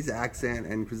 80s accent,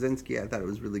 and Krasinski, I thought it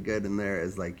was really good in there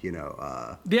as, like,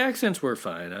 the accents were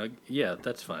fine. Yeah,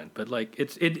 that's fine. But, like,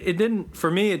 it didn't,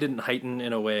 for me, it didn't heighten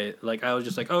in a way. Like, I was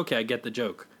just like, okay, I get the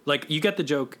joke. Like, you get the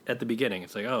joke at the beginning.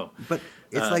 It's like, oh. But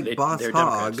it's like Boss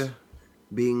Hogg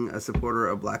being a supporter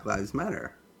of Black Lives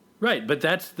Matter. Right, but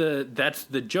that's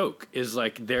the joke, is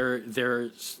like they're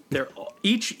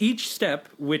each step,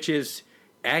 which is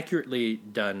accurately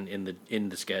done in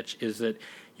the sketch, is that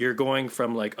you're going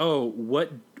from like, oh,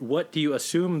 what do you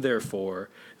assume, therefore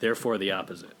the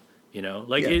opposite,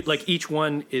 like yes. like each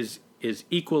one is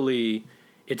equally,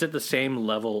 it's at the same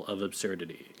level of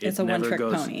absurdity. It's a one-trick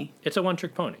pony. It's a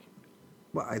one-trick pony.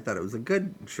 Well, I thought it was a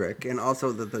good trick, and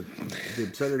also that the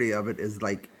absurdity of it is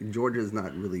like Georgia's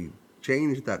not really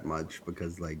changed that much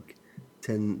because like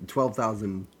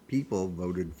 12,000 people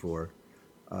voted for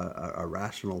a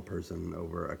rational person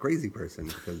over a crazy person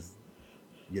because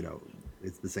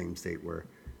it's the same state where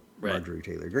Marjorie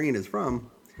Taylor Greene is from,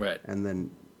 right? And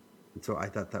then so I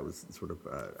thought that was sort of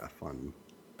a fun.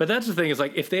 But that's the thing, is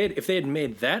like if they had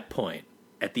made that point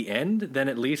at the end, then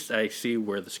at least I see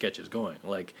where the sketch is going.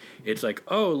 Like, it's like,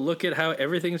 oh, look at how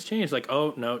everything's changed. Like,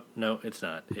 oh, no, it's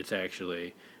not. It's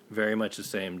actually very much the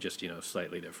same, just,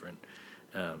 slightly different.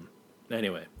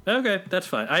 Anyway, okay, that's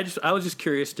fine. I was just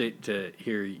curious to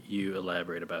hear you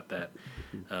elaborate about that.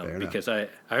 Because I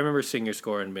remember seeing your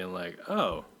score and being like,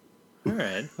 oh, all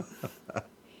right.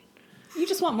 You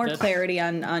just want more clarity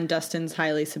on Dustin's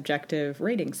highly subjective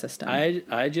rating system.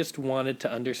 I just wanted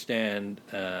to understand,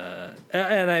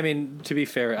 and I mean, to be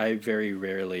fair, I very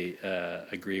rarely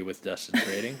agree with Dustin's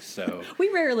ratings. So we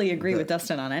rarely agree with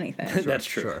Dustin on anything. Sure, that's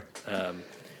true. Sure.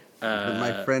 But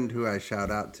my friend who I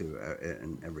shout out to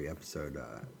in every episode,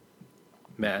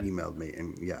 Matt, emailed me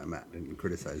and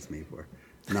criticized me for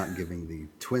not giving the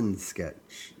twin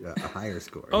sketch a higher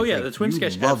score. Oh, He's yeah, like, the twin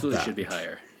sketch absolutely that. should be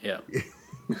higher. Yeah.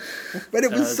 But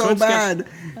it was so bad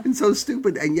and so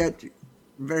stupid and yet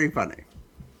very funny.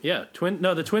 Yeah,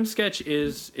 the twin sketch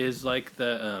is like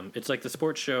the it's like the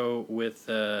sports show with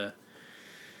Bill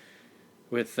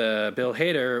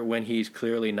Hader when he's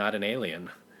clearly not an alien.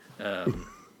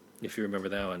 If you remember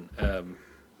that one.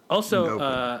 Also,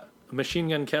 nope. Machine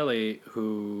Gun Kelly,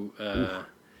 who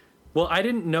well, I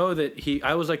didn't know that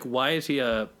I was like, why is he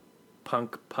a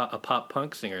pop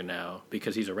punk singer now?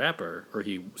 Because he's a rapper, or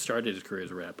he started his career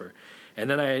as a rapper. And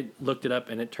then I looked it up,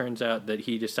 and it turns out that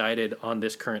he decided on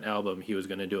this current album he was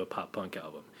going to do a pop punk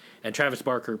album, and Travis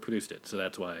Barker produced it. So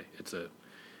that's why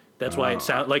why it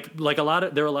sounds like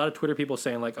there were a lot of Twitter people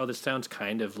saying like, oh, this sounds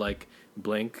kind of like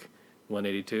Blink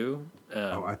 182.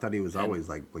 I thought he was always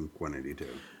like Blink 182.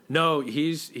 No,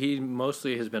 he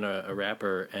mostly has been a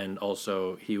rapper, and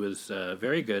also he was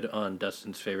very good on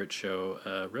Dustin's favorite show,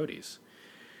 Roadies.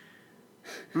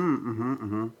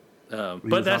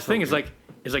 But that's the thing, is like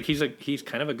he's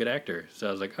kind of a good actor. So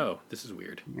I was like, oh, this is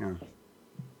weird. Yeah,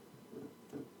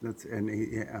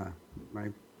 I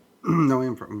know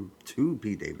him from 2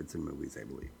 Pete Davidson movies, I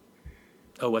believe.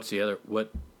 Oh, what's the other?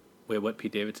 What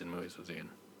Pete Davidson movies was he in?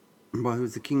 Well, he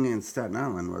was the king in Staten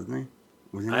Island, wasn't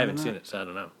he? I haven't seen it, so I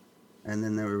don't know. And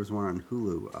then there was one on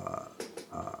Hulu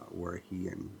where he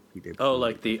and Pete Davidson. Oh,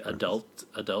 like the adult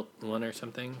one or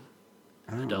something.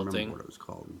 I don't remember what it was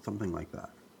called. Something like that.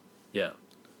 Yeah,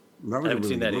 I haven't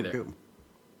seen that either. Too.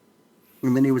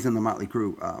 And then he was in the Motley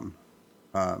Crue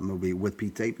movie with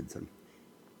Pete Davidson.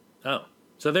 Oh,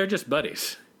 so they're just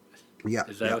buddies. Yeah,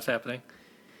 is that what's happening?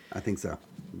 I think so.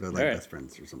 They're like best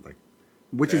friends or something.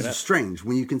 Which is strange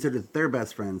when you consider that they're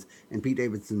best friends, and Pete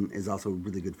Davidson is also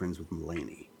really good friends with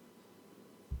Mulaney.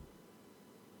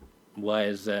 Why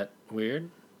is that weird?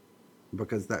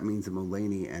 Because that means that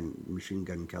Mulaney and Machine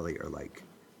Gun Kelly are like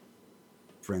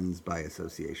friends by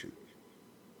association.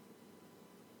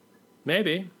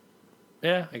 Maybe.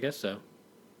 Yeah, I guess so.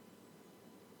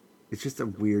 It's just a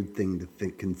weird thing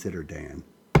to consider, Dan.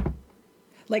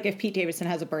 Like if Pete Davidson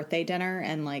has a birthday dinner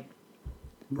and like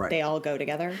they all go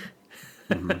together.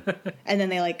 Mm-hmm. And then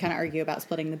they like kind of argue about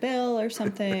splitting the bill or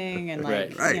something, and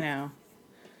like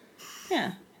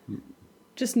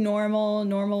just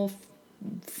normal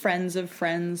friends of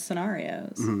friends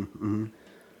scenarios. Mm-hmm, mm-hmm.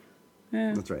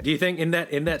 Yeah, that's right. Do you think in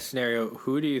that scenario,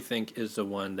 who do you think is the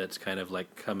one that's kind of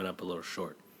like coming up a little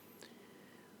short?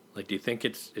 Like, do you think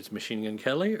it's Machine Gun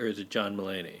Kelly, or is it John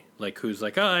Mulaney? Like, who's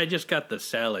like, oh, I just got the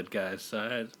salad, guys,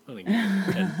 so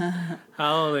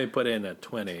I'll only put in a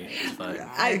 20. It's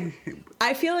fine.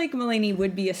 I feel like Mulaney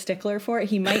would be a stickler for it.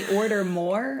 He might order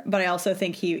more, but I also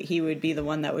think he would be the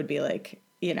one that would be like,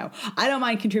 I don't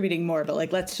mind contributing more, but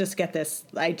like, let's just get this.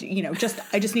 I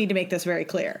just need to make this very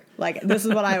clear. Like, this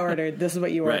is what I ordered. This is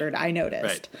what you ordered. I noticed.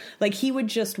 Right. Like, he would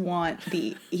just want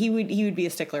he would be a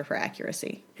stickler for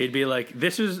accuracy. He'd be like,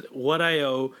 this is what I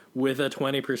owe with a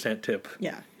 20% tip.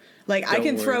 Yeah. Like, I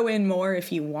can throw in more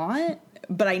if you want,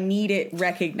 but I need it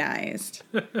recognized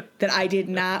that I did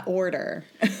not order.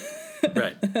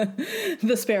 Right.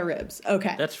 The spare ribs.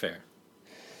 Okay. That's fair.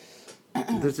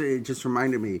 It just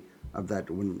reminded me of that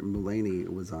when Mulaney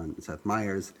was on Seth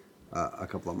Meyers a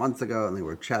couple of months ago, and they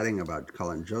were chatting about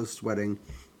Colin Jost's wedding,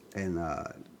 and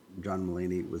John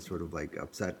Mulaney was sort of like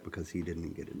upset because he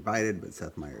didn't get invited, but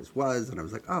Seth Meyers was, and I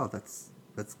was like, oh, that's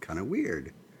kind of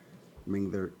weird. I mean,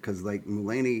 because like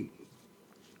Mulaney,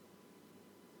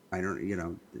 I don't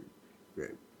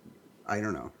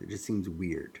know. It just seems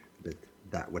weird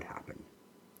that would happen.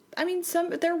 I mean,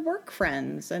 they're work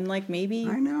friends, and like maybe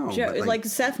I know, like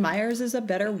Seth Meyers is a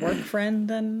better work friend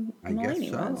than Mulaney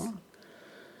was.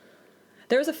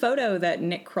 There was a photo that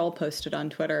Nick Kroll posted on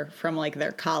Twitter from like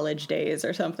their college days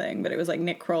or something, but it was like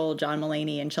Nick Kroll, John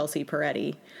Mulaney, and Chelsea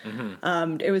Peretti.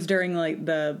 Mm-hmm. It was during like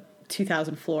the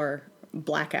 2004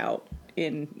 blackout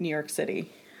in New York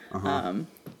City, and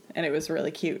it was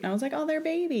really cute. And I was like, "Oh, they're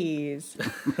babies."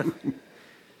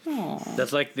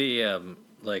 That's like the.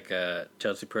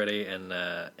 Chelsea Peretti and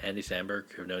Andy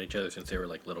Samberg, who've known each other since they were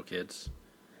like little kids.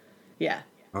 Yeah.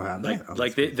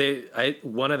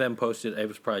 One of them posted. It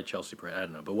was probably Chelsea Peretti. I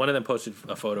don't know, but one of them posted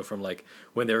a photo from like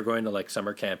when they were going to like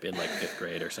summer camp in like 5th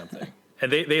grade or something,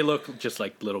 and they look just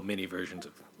like little mini versions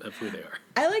of who they are.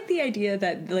 I like the idea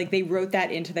that like they wrote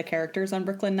that into the characters on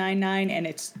Brooklyn Nine-Nine, and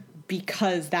it's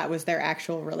because that was their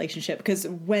actual relationship. Because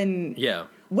when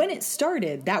it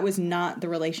started, that was not the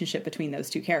relationship between those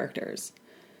two characters.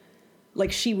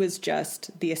 Like, she was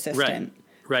just the assistant.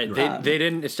 Right. They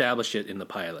didn't establish it in the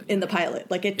pilot.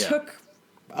 Like, it took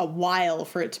a while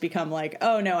for it to become like,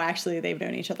 oh, no, actually, they've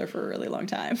known each other for a really long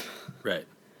time. Right.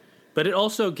 But it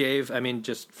also gave, I mean,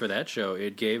 just for that show,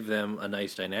 it gave them a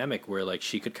nice dynamic where, like,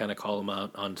 she could kind of call him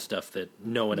out on stuff that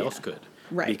no one else could.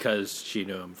 Right. Because she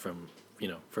knew him from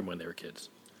when they were kids.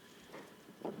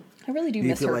 I really do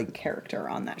miss her character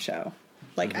on that show.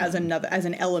 Like, as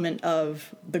an element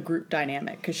of the group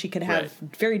dynamic, because she could have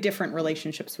very different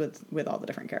relationships with all the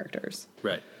different characters.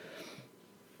 Right.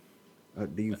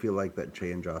 Do you feel like that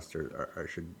Che and Jost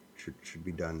should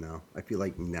be done now? I feel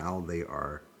like now they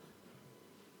are.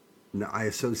 Now I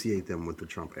associate them with the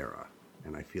Trump era,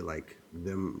 and I feel like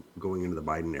them going into the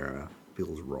Biden era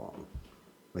feels wrong.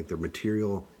 Like, their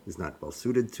material is not well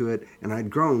suited to it, and I'd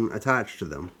grown attached to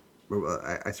them.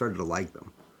 I started to like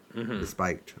them.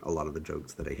 Despite a lot of the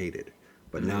jokes that I hated.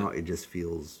 But now it just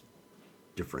feels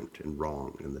different and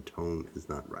wrong, and the tone is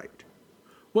not right.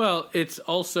 Well, it's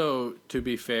also, to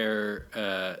be fair,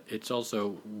 it's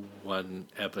also one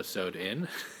episode in.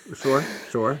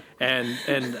 Sure. And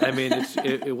I mean,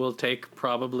 it will take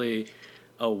probably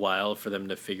a while for them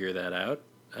to figure that out.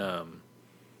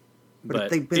 But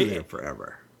they've been there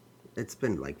forever. It's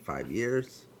been like 5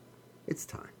 years. It's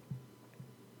time.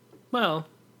 Well,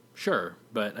 sure,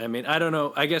 but I mean, I don't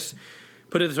know. I guess,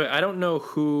 put it this way, I don't know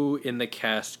who in the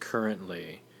cast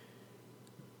currently,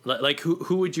 like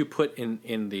who would you put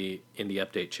in the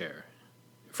update chair?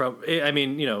 I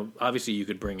mean, obviously you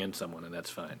could bring in someone and that's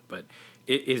fine, but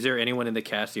is there anyone in the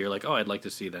cast that you're like, oh, I'd like to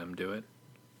see them do it?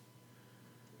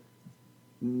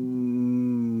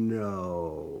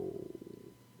 No.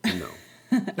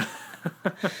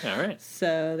 All right.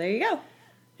 So there you go.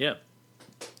 Yeah.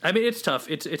 I mean, it's tough.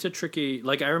 It's a tricky.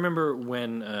 Like, I remember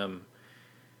when,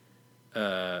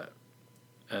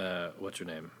 what's her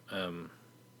name?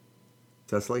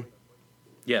 Cecily?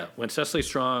 Yeah, when Cecily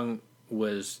Strong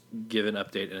was given an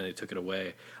update and they took it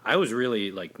away, I was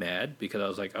really, like, mad because I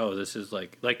was like, oh, this is,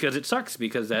 like, because it sucks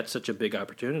because that's such a big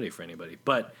opportunity for anybody.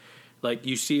 But, like,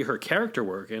 you see her character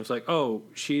work and it's like, oh,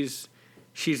 she's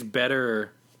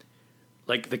better.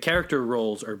 Like, the character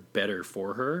roles are better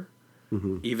for her.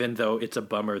 Mm-hmm. Even though it's a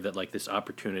bummer that like this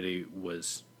opportunity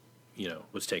was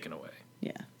taken away.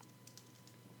 Yeah.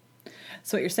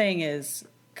 So what you're saying is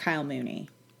Kyle Mooney.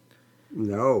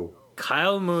 No.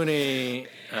 Kyle Mooney.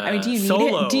 I mean, do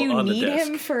you need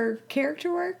him for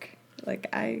character work? Like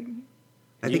you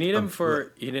need him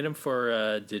for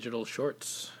digital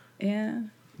shorts. Yeah.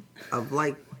 Of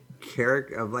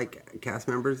cast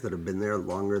members that have been there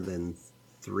longer than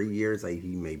 3 years,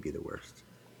 he may be the worst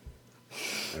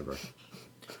ever.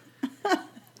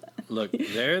 Look,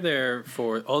 they're there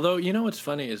for. Although, what's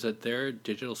funny is that their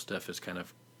digital stuff has kind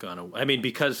of gone away. I mean,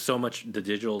 because so much the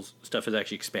digital stuff has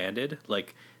actually expanded.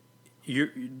 Like,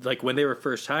 when they were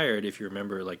first hired, if you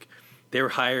remember, like they were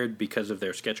hired because of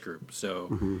their sketch group.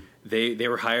 So they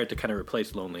were hired to kind of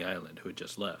replace Lonely Island, who had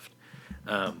just left.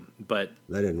 But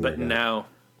that didn't but work now, out.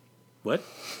 What?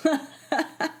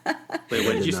 Wait,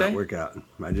 what did you say? Work out.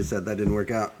 I just said that didn't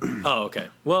work out. Oh, okay.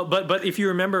 Well, but if you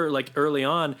remember, like early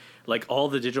on, like all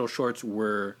the digital shorts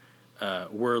were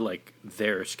like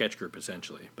their sketch group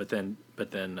essentially. But then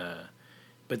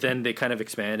they kind of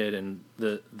expanded, and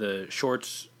the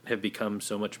shorts have become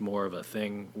so much more of a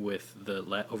thing with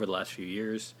over the last few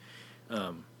years.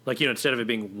 Like, instead of it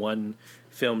being one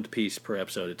filmed piece per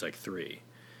episode, it's like 3.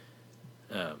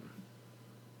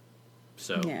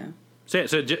 So yeah.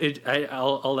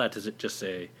 All that to just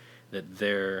say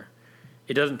that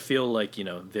it doesn't feel like,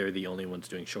 they're the only ones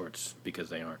doing shorts, because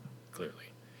they aren't, clearly.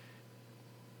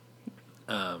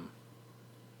 I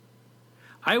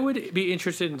would be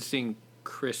interested in seeing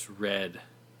Chris Redd.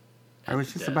 I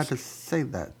was just about to say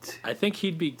that. I think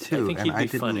he'd be too, I think he'd be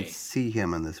funny. I didn't see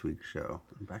him in this week's show.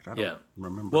 In fact, I don't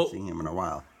remember seeing him in a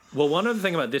while. Well, one other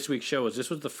thing about this week's show was this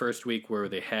was the first week where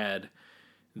they had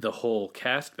the whole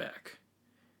cast back.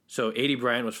 So Adie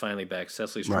Bryant was finally back.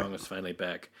 Cecily Strong was finally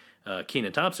back.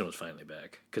 Kenan Thompson was finally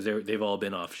back, because they've all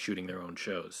been off shooting their own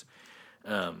shows.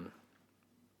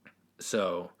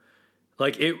 So,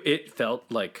 like, it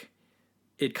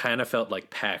kind of felt like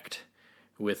packed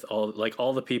with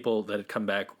all the people that had come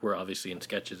back were obviously in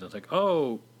sketches. And it's like,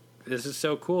 oh, this is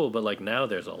so cool. But like now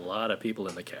there's a lot of people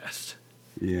in the cast.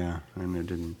 Yeah, and it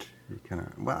didn't kind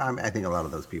of. Well, I think a lot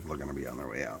of those people are going to be on their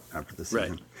way out after the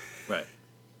season. Right.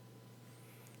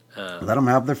 Let them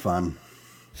have their fun.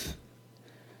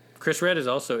 Chris Redd is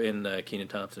also in Kenan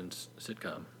Thompson's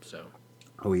sitcom. So.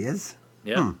 Oh, he is?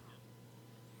 Yeah.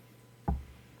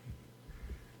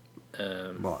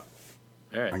 Well,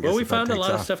 all right. Well, we found a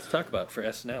lot of stuff to talk about for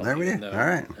SNL. There we did. All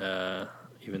right.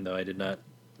 Even though I did not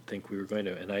think we were going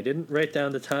to, and I didn't write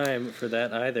down the time for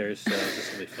that either. So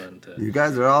this will be fun to. You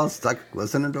guys are all stuck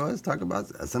listening to us talk about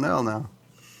SNL now.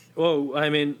 Well, I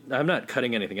mean, I'm not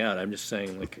cutting anything out. I'm just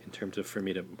saying, like, in terms of for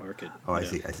me to market. Oh, I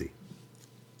see.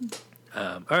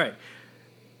 All right.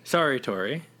 Sorry,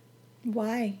 Tori.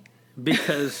 Why?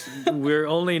 Because we're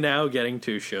only now getting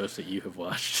to shows that you have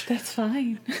watched. That's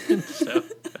fine. So,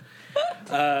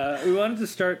 we wanted to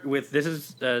start with, this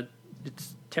is,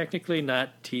 it's technically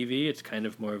not TV. It's kind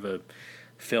of more of a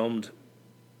filmed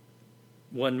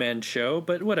one-man show,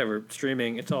 but whatever,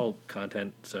 streaming, it's all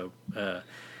content. So,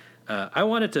 I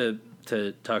wanted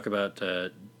to talk about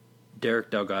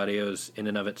Derek Delgadio's In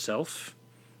and of Itself,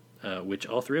 which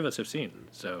all three of us have seen.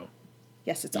 So,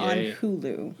 yes, it's on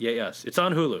Hulu. Yeah, yes, it's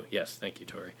on Hulu. Yes, thank you,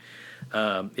 Tori.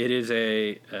 It is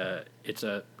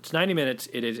it's 90 minutes.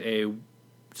 It is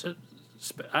what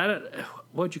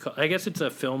would you call it? I guess it's a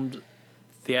filmed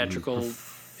theatrical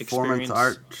experience.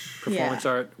 Performance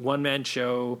art, one-man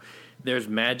show. There's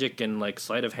magic and like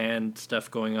sleight of hand stuff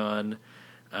going on.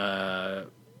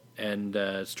 And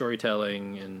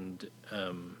storytelling, and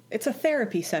it's a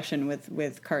therapy session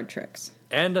with card tricks.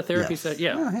 And a therapy session,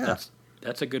 yeah.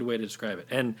 That's a good way to describe it.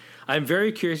 And I'm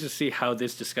very curious to see how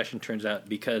this discussion turns out,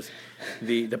 because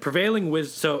the prevailing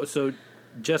wisdom. So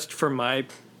just from my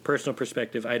personal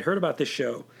perspective, I'd heard about this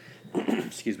show.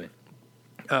 Excuse me.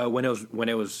 When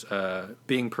it was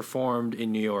being performed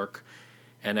in New York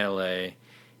and L.A.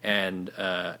 and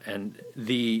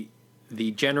the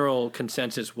general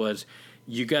consensus was,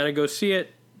 you got to go see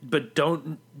it, but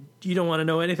you don't want to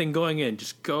know anything going in.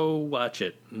 Just go watch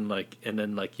it, and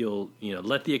then you'll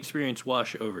let the experience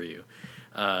wash over you.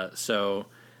 So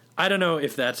I don't know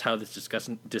if that's how this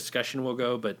discussion will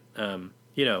go, but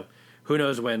who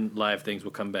knows when live things will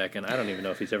come back, and I don't even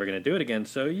know if he's ever going to do it again.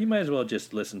 So you might as well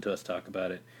just listen to us talk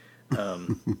about it,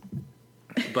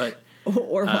 but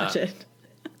or watch it,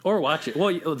 or watch it.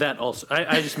 Well, that also.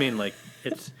 I just mean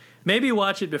it's maybe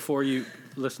watch it before you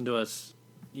listen to us.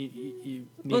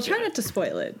 We'll try not to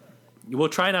spoil it. We'll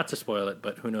try not to spoil it,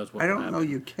 but who knows what I will don't happen. know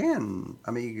you can.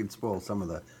 I mean, you can spoil some of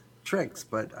the tricks,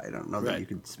 but I don't know that you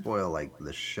could spoil,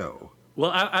 the show.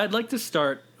 Well, I'd like to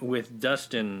start with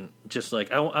Dustin. Just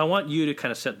I want you to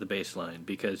kind of set the baseline,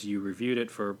 because you reviewed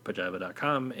it for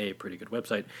Pajiba.com, a pretty good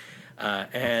website.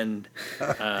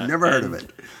 Never heard of it.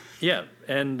 Yeah,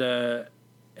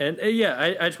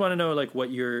 I just want to know, what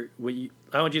you.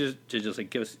 I want you to just,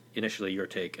 give us initially your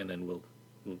take, and then we'll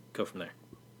go from there.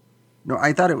 No,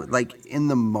 I thought it was in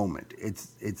the moment.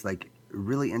 It's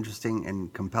really interesting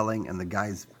and compelling, and the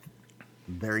guy's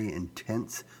very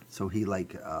intense. So he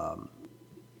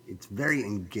it's very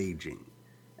engaging,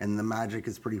 and the magic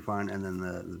is pretty fun. And then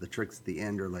the tricks at the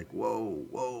end are whoa,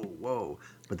 whoa, whoa.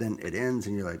 But then it ends,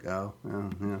 and you're like, oh,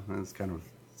 yeah, that's kind of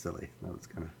silly. That was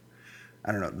kind of,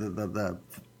 I don't know.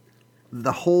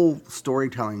 The whole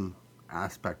storytelling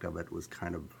aspect of it was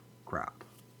kind of crap.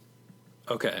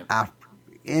 Okay.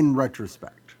 In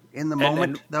retrospect. In the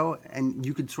moment, though, and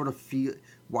you could sort of feel,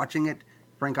 watching it,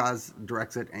 Frank Oz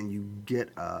directs it, and you get,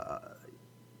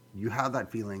 you have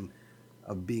that feeling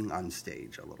of being on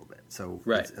stage a little bit. So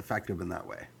it's effective in that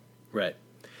way. Right.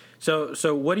 So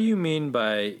what do you mean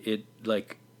by it,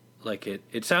 like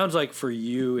it sounds like for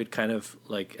you, it kind of,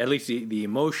 like, at least the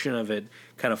emotion of it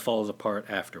kind of falls apart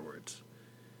afterwards.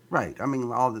 Right. I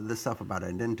mean, all the stuff about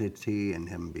identity and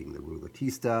him being the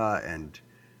Rulatista, and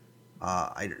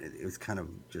it was kind of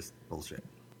just bullshit.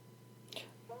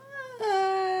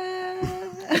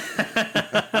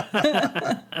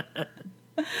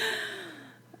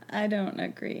 I don't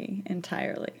agree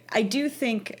entirely. I do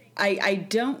think, I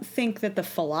don't think that the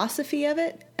philosophy of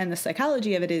it and the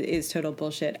psychology of it is total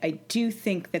bullshit. I do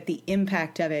think that the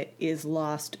impact of it is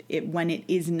lost when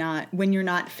you're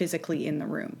not physically in the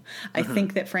room. I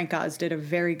think that Frank Oz did a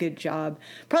very good job,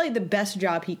 probably the best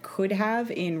job he could have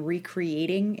in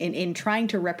recreating, in trying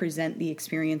to represent the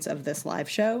experience of this live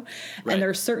show. Right. And there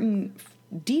are certain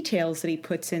details that he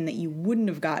puts in that you wouldn't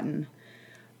have gotten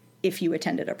if you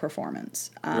attended a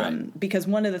performance. Because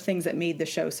one of the things that made the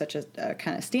show such a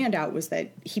kind of standout was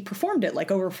that he performed it like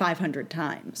over 500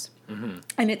 times. Mm-hmm.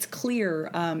 And it's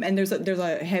clear, and there's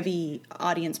a heavy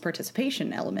audience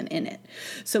participation element in it.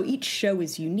 So each show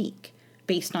is unique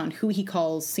based on who he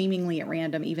calls seemingly at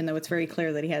random, even though it's very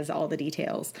clear that he has all the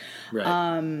details.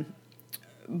 Right.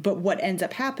 But what ends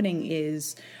up happening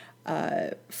is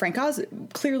Frank Oz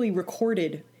clearly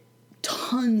recorded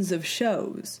tons of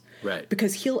shows. Right.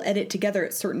 Because he'll edit together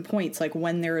at certain points, like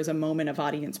when there is a moment of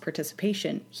audience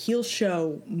participation, he'll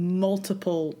show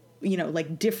multiple,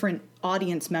 like different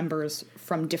audience members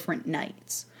from different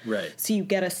nights. Right. So you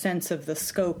get a sense of the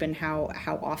scope and how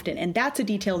often. And that's a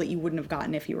detail that you wouldn't have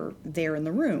gotten if you were there in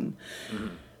the room. Mm-hmm.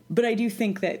 But I do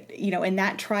think that, and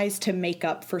that tries to make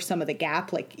up for some of the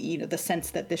gap, like, the sense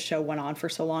that this show went on for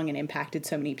so long and impacted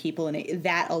so many people. And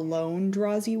that alone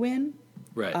draws you in.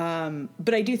 Right.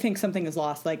 But I do think something is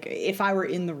lost. Like, if I were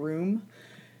in the room,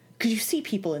 because you see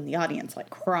people in the audience, like,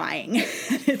 crying.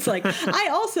 It's like, I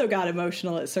also got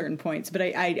emotional at certain points. But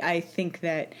I think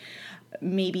that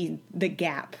maybe the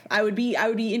gap. I would be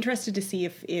interested to see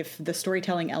if the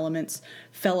storytelling elements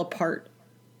fell apart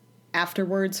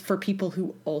afterwards for people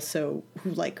who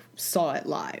like saw it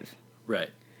live. Right.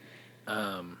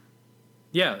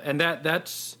 Yeah, and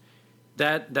that's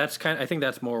kind of, I think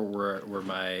that's more where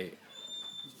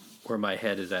my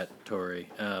head is at, Tori.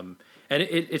 And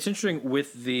it's interesting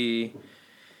with the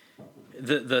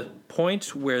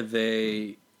points where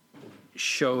they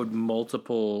showed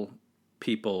multiple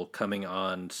people coming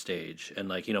on stage and,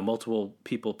 like, multiple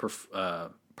people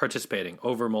participating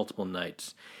over multiple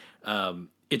nights.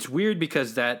 It's weird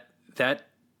because that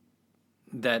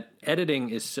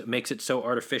editing makes it so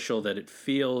artificial that it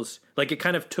feels like it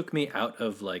kind of took me out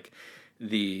of, like,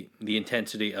 the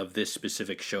intensity of this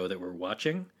specific show that we're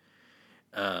watching.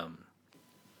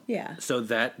 Yeah. So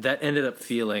that ended up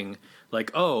feeling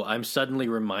like, oh, I'm suddenly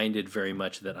reminded very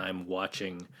much that I'm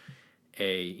watching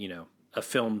a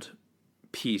filmed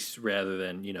piece rather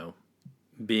than,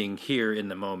 being here in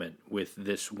the moment with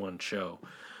this one show.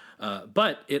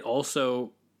 But it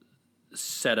also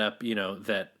set up,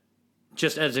 that,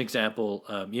 just as an example,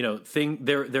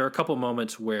 there are a couple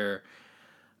moments where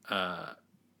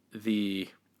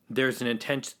there's an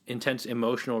intense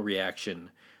emotional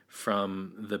reaction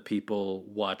from the people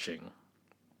watching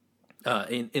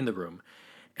in the room,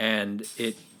 and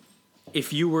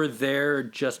if you were there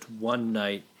just one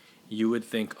night, you would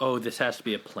think, oh, this has to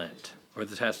be a plant, or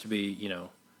this has to be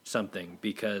something,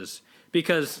 because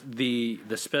the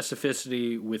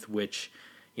specificity with which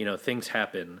things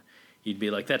happen, you'd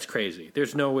be like, that's crazy.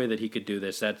 There's no way that he could do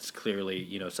this. That's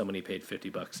clearly someone he paid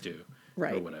 $50 to,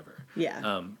 right, or whatever.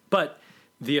 Yeah. But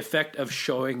the effect of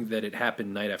showing that it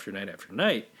happened night after night after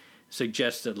night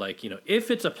suggests that, like, if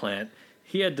it's a plant,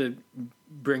 he had to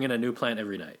bring in a new plant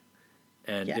every night,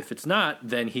 and if it's not,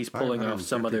 then he's pulling off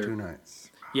some other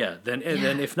nights. Yeah. Then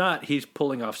if not, he's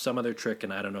pulling off some other trick,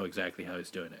 and I don't know exactly how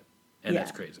he's doing it, and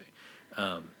that's crazy.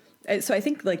 So I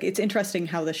think, like, it's interesting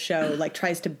how the show, like,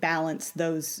 tries to balance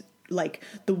those, like,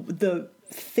 the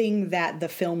thing that the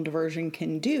filmed version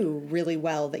can do really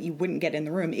well that you wouldn't get in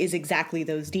the room is exactly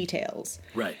those details.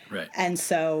 Right. And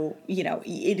so,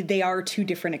 they are two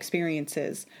different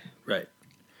experiences. Right.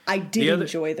 I did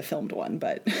enjoy the filmed one,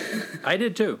 but I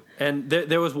did too. And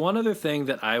there was one other thing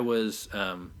that I was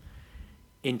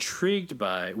intrigued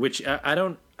by, which I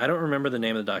don't remember the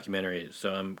name of the documentary,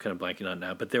 so I'm kind of blanking on it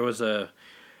now. But there was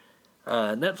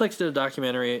Netflix did a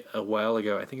documentary a while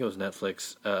ago. I think it was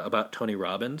Netflix about Tony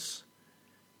Robbins.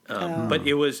 But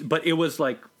it was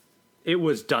like, it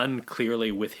was done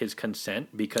clearly with his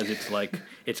consent, because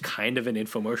it's kind of an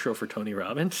infomercial for Tony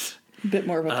Robbins. A bit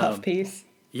more of a puff piece.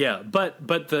 Yeah, but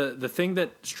the thing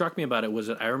that struck me about it was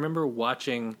that I remember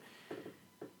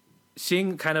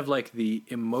seeing kind of like the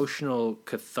emotional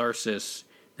catharsis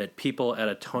that people at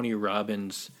a Tony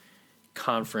Robbins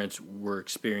conference were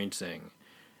experiencing.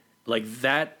 Like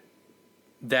that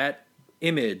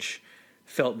image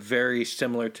felt very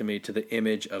similar to me to the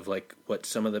image of like what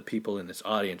some of the people in this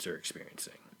audience are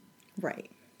experiencing.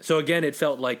 Right. So again, it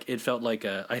felt like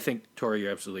I think, Tori,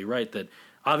 you're absolutely right that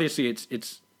obviously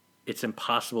it's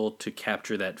impossible to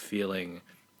capture that feeling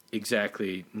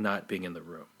exactly not being in the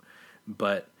room.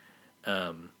 But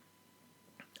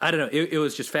I don't know. It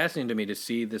was just fascinating to me to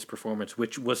see this performance,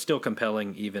 which was still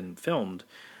compelling, even filmed.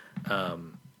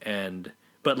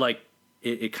 But like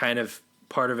it kind of,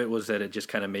 part of it was that it just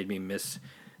kind of made me miss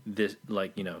this,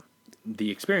 like, you know,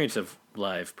 the experience of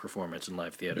live performance and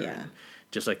live theater. Yeah. And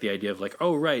just like the idea of like,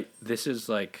 oh, right, this is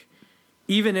like,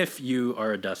 even if you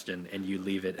are a Dustin and you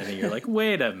leave it and then you're like,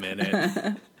 wait a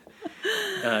minute,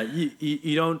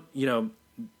 you don't, you know,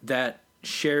 that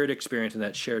shared experience and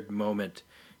that shared moment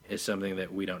is something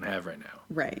that we don't have right now.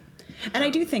 Right. And I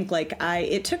do think like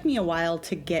it took me a while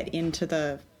to get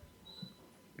into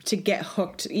to get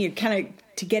hooked, you know, kind of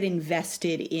to get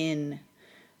invested in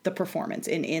the performance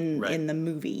in the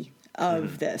movie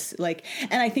of this. Like,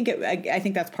 and I think I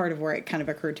think that's part of where it kind of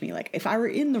occurred to me. Like, if I were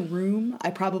in the room, I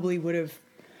probably would have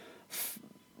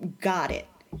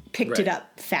picked it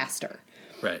up faster.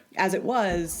 Right. As it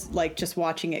was, like, just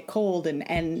watching it cold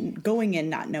and going in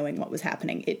not knowing what was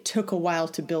happening, it took a while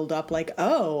to build up, like,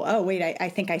 oh, wait, I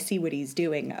think I see what he's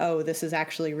doing. Oh, this is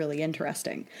actually really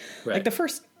interesting. Right. Like, the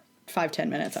first 5-10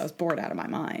 minutes, I was bored out of my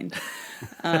mind.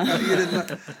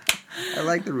 I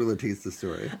like the Rula Tista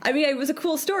story. I mean, it was a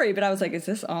cool story, but I was like, is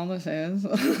this all this is?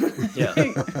 Yeah.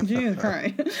 Jesus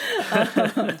Christ.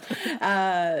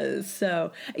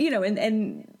 So, you know,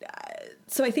 and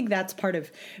so I think that's part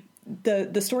of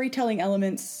the storytelling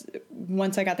elements.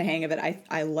 Once I got the hang of it,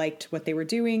 I liked what they were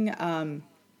doing.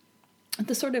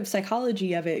 The sort of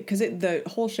psychology of it, because the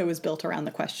whole show is built around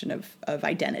the question of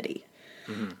identity.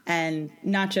 Mm-hmm. And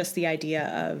not just the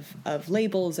idea of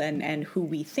labels and who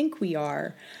we think we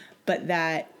are, but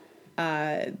that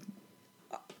our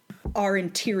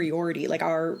interiority, like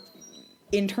our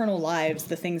internal lives,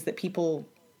 the things that people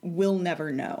will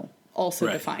never know, also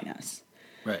define us.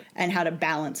 Right. And how to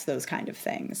balance those kind of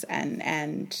things. And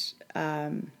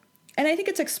I think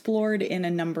it's explored in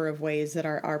a number of ways that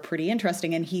are pretty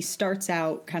interesting. And he starts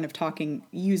out kind of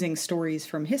using stories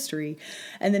from history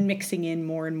and then mixing in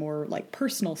more and more like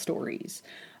personal stories.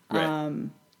 Right.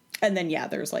 And then,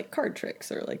 there's like card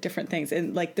tricks or like different things.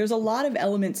 And like, there's a lot of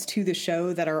elements to the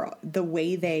show that are the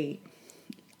way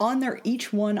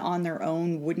each one on their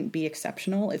own wouldn't be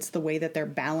exceptional. It's the way that they're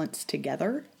balanced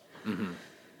together. Mm-hmm.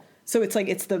 So it's like,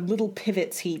 it's the little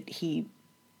pivots he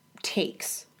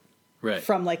takes. Right.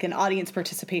 From like an audience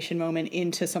participation moment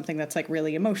into something that's like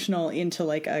really emotional, into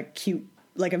like a cute,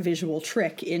 like a visual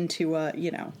trick, into a, you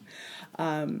know,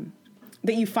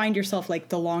 but you find yourself like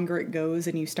the longer it goes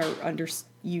and you start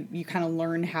you kind of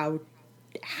learn how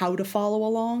to follow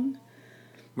along.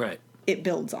 Right. It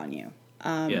builds on you.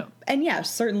 And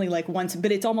certainly like once,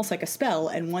 but it's almost like a spell.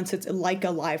 And once it's like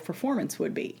a live performance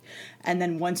would be. And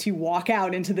then once you walk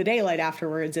out into the daylight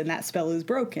afterwards and that spell is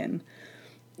broken,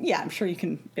 I'm sure you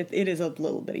can. It is a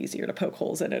little bit easier to poke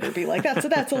holes in it or be like,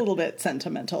 that's a little bit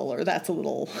sentimental, or that's a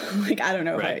little like, I don't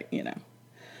know, right. You know.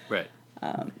 Right.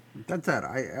 That's that.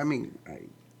 I mean,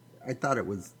 I thought it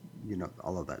was, you know,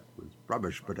 all of that was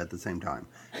rubbish, but at the same time,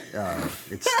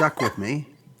 it stuck with me.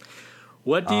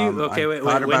 What do you? Okay, wait.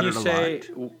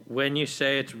 When you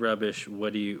say it's rubbish,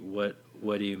 what do you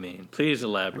mean? Please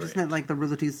elaborate. I just meant like the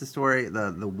Rula Tista story,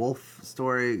 the wolf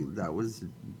story. That was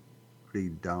pretty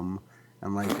dumb.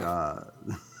 And like, I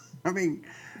mean,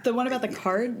 the one about the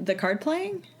card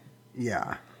playing.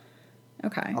 Yeah.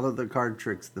 Okay. Although the card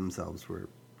tricks themselves were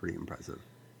pretty impressive.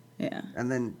 Yeah.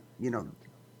 And then, you know,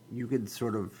 you could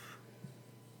sort of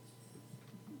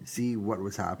see what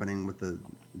was happening with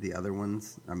the other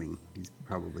ones. I mean, he's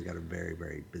probably got a very,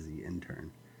 very busy intern.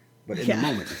 But in the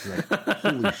moment, it's like,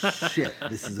 holy shit,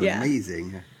 this is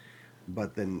amazing.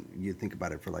 But then you think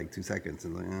about it for like 2 seconds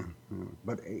and like,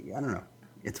 but I don't know.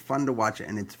 It's fun to watch,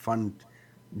 and it's fun.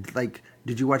 Like,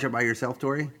 did you watch it by yourself,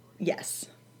 Tori? Yes.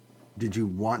 Did you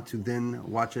want to then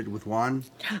watch it with Juan?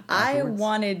 I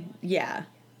wanted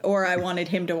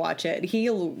him to watch it.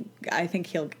 I think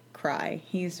he'll cry.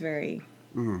 He's very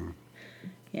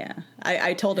Yeah,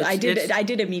 I told him. I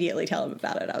did immediately tell him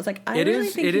about it. I was like, I really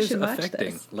think you should watch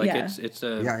this. Like yeah. it's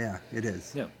a yeah, it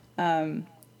is. Yeah.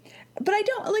 But I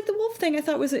don't like the wolf thing. I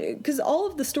thought was because all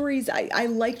of the stories I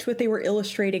liked what they were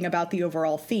illustrating about the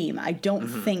overall theme. I don't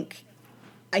think.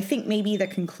 I think maybe the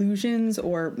conclusions,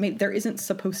 or maybe there isn't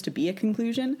supposed to be a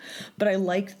conclusion, but I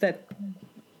liked that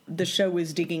the show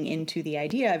was digging into the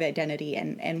idea of identity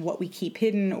and what we keep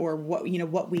hidden, or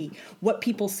what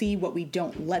people see, what we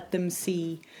don't let them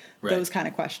see, right. Those kind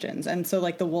of questions. And so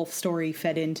like the wolf story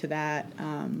fed into that.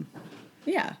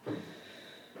 Yeah.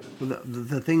 Well,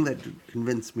 the thing that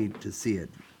convinced me to see it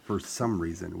for some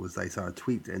reason was I saw a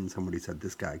tweet and somebody said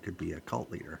this guy could be a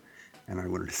cult leader. And I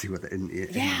wanted to see what in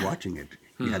watching it,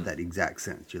 you had that exact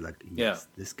sense. You're like, yes,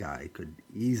 this guy could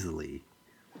easily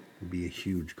be a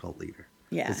huge cult leader.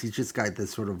 Yeah. Because he's just got this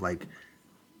sort of like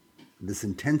this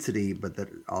intensity, but that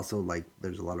also like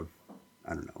there's a lot of,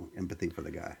 I don't know, empathy for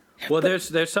the guy. Well,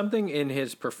 there's something in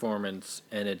his performance,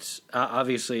 and it's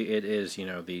obviously it is,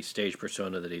 the stage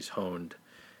persona that he's honed.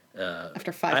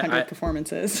 After 500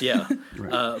 performances. Yeah.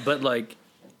 Right. But like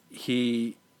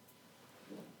he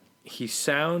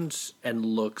sounds and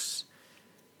looks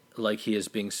like he is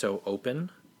being so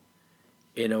open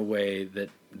in a way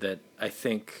that I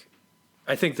think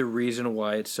the reason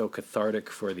why it's so cathartic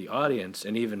for the audience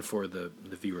and even for the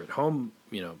viewer at home,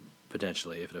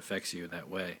 potentially if it affects you in that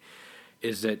way,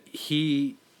 is that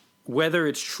he, whether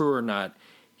it's true or not,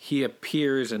 he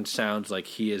appears and sounds like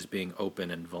he is being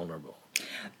open and vulnerable.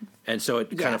 And so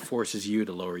it kind of forces you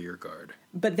to lower your guard.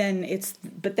 But then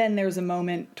there's a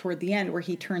moment toward the end where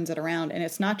he turns it around, and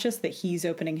it's not just that he's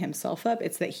opening himself up,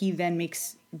 it's that he then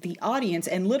makes the audience,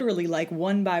 and literally like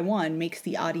one by one makes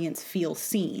the audience feel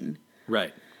seen.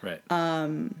 Right.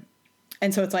 And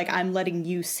so it's like, I'm letting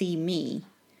you see me.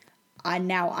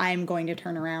 Now I'm going to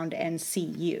turn around and see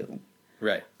you.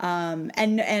 Right.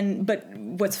 But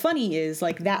what's funny is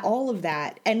like that, all of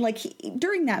that. And like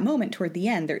during that moment toward the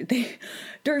end,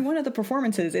 during one of the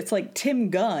performances, it's like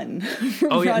Tim Gunn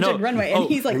from Project Runway. And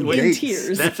he's like in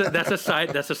tears. That's a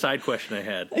side question I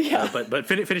had. Yeah. But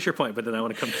finish your point, but then I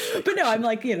want to come to But no, I'm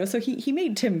like, so he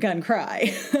made Tim Gunn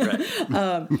cry.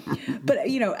 Right.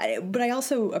 But I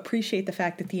also appreciate the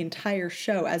fact that the entire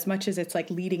show, as much as it's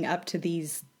like leading up to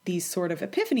these sort of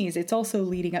epiphanies, it's also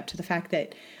leading up to the fact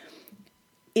that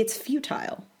it's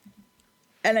futile.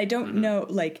 And I don't know,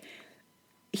 like,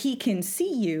 he can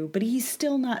see you, but he's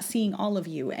still not seeing all of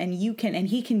you. And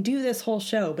he can do this whole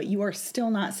show, but you are still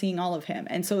not seeing all of him.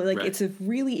 And so, like, It's a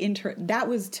really that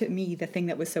was, to me, the thing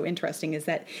that was so interesting, is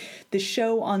that the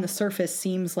show on the surface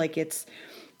seems like it's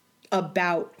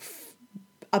about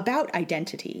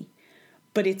identity,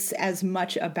 but it's as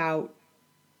much about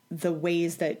the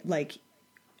ways that, like,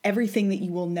 everything that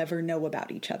you will never know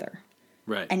about each other.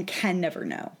 Right. And can never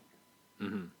know.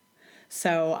 Mm-hmm.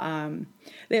 So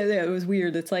it was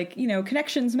weird. It's like,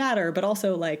 connections matter, but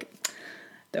also like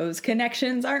those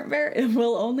connections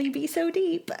will only be so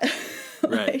deep.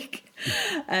 Right.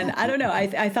 And I don't know.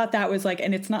 I thought that was like,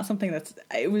 and it's not something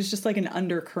it was just like an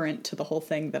undercurrent to the whole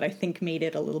thing that I think made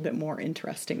it a little bit more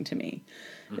interesting to me.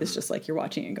 Mm-hmm. It's just like you're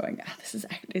watching and going,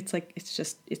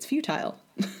 it's futile.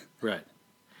 Right.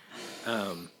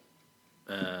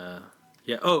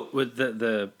 Yeah. Oh, with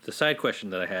the side question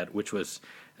that I had, which was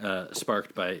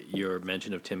sparked by your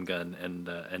mention of Tim Gunn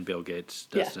and Bill Gates,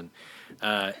 Dustin,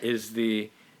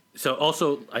 so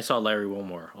also I saw Larry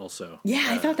Wilmore also. Yeah,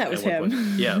 I thought that was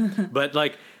him. Yeah, but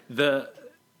like the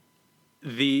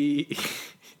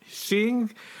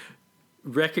seeing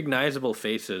recognizable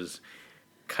faces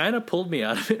kind of pulled me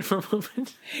out of it for a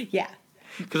moment. Yeah.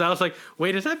 Because I was like,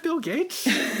 wait, is that Bill Gates?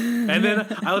 And then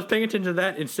I was paying attention to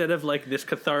that instead of like this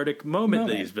cathartic moment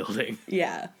that he's building.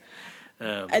 Yeah.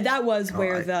 And that was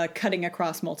where the cutting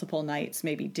across multiple nights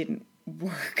maybe didn't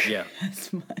work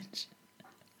as much.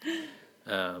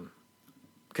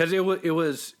 Because it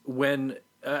was when,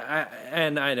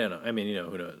 and I don't know, I mean,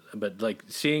 who knows, but like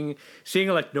seeing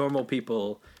like normal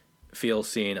people feel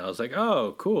seen, I was like,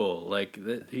 oh, cool. Like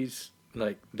he's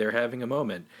like, they're having a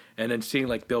moment. And then seeing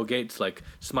like Bill Gates like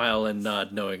smile and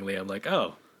nod knowingly, I'm like,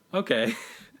 oh, okay,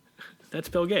 that's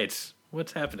Bill Gates.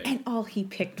 What's happening? And all he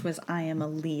picked was, I am a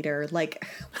leader. Like,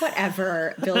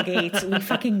 whatever, Bill Gates, we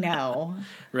fucking know.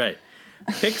 Right.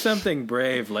 Pick something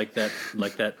brave like that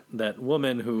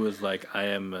woman who was like, I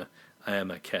am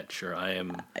a catch, or I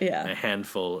am a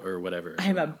handful, or whatever. I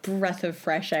am a breath of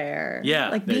fresh air. Yeah.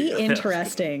 Like, be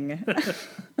interesting.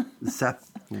 Seth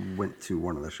went to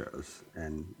one of the shows,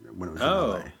 and when it was in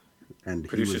LA. And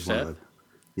Producer he was Seth?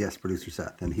 Yes, Producer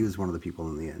Seth. And he was one of the people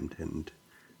in the end, and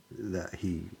that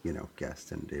he,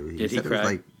 guessed. And he Did said he cry? it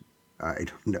was like, I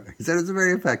don't know. He said it was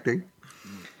very affecting.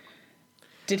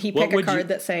 Did he pick a card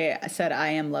that said I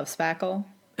am Love Spackle?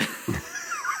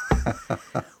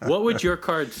 What would your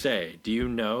card say? Do you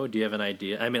know? Do you have an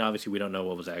idea? I mean, obviously we don't know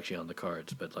what was actually on the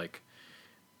cards, but like,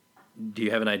 do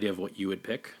you have an idea of what you would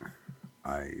pick?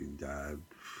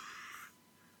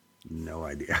 No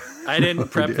idea. I didn't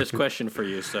prep this question for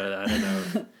you, so I don't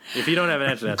know. If you don't have an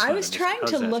answer, that's fine. I was trying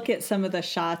to look at some of the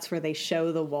shots where they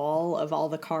show the wall of all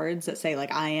the cards that say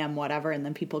like I am whatever, and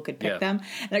then people could pick them.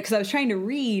 And because I was trying to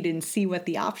read and see what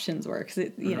the options were,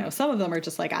 because you know, some of them are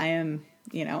just like I am,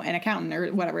 you know, an accountant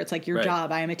or whatever. It's like your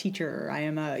job. I am a teacher. I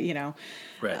am a, you know,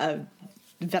 a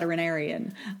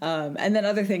veterinarian. And then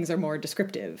other things are more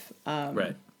descriptive.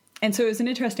 And so it was an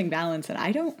interesting balance, and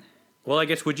I don't. Well, I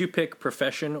guess, would you pick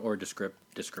profession or descriptive?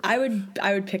 I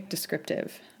would pick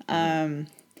descriptive. I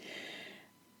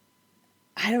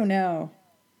don't know.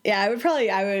 Yeah,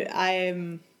 I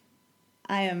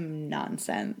am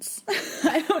nonsense.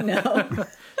 I don't know.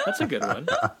 That's a good one.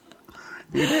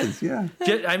 It is, yeah.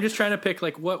 I'm just trying to pick,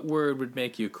 like, what word would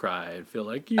make you cry and feel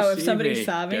like you see me. Oh, if somebody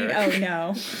saw me? Derek. Oh,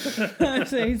 no.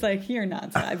 So he's like, you're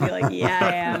nonsense. I'd be like, yeah,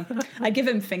 I am. I'd give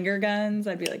him finger guns.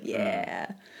 I'd be like,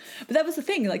 yeah. But that was the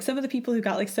thing. Like, some of the people who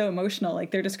got, like, so emotional,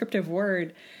 like, their descriptive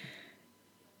word...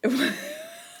 It's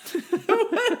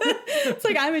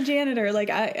like, I'm a janitor. Like,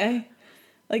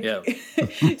 so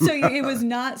it was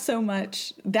not so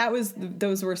much,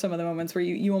 those were some of the moments where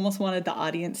you almost wanted the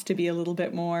audience to be a little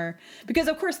bit more, because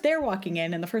of course they're walking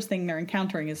in and the first thing they're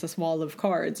encountering is this wall of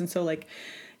cards. And so like,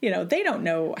 you know, they don't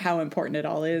know how important it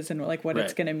all is and like what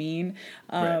it's going to mean.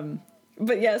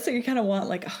 But yeah, so you kind of want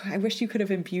like, I wish you could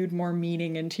have imbued more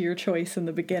meaning into your choice in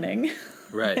the beginning.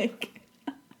 Right.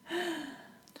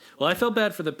 Well, I felt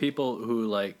bad for the people who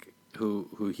like,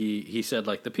 who he said,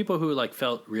 like, the people who, like,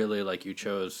 felt really like you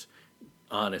chose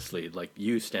honestly, like,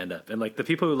 you stand up. And, like, the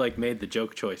people who, like, made the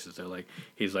joke choices are like,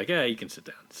 he's like, yeah, you can sit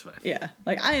down. It's fine. Yeah.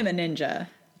 Like, I am a ninja.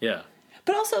 Yeah.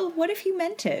 But also, what if you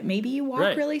meant it? Maybe you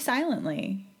walk really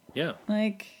silently. Yeah.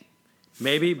 Like...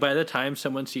 Maybe by the time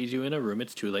someone sees you in a room,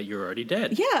 it's too late. You're already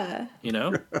dead. Yeah. You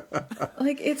know?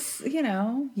 Like, it's, you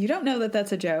know, you don't know that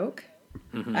that's a joke.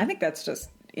 Mm-hmm. I think that's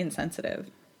just insensitive.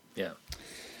 Yeah.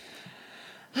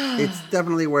 It's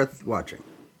definitely worth watching.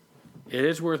 It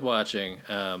is worth watching.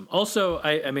 Also,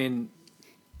 I mean,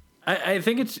 I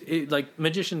think it's like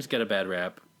magicians get a bad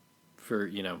rap for,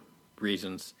 you know,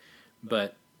 reasons,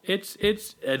 but it's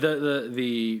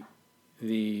the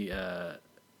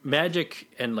magic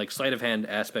and like sleight of hand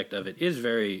aspect of it is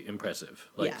very impressive.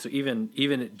 Like, so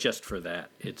even just for that,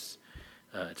 it's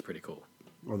pretty cool.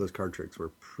 Well, those card tricks were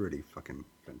pretty fucking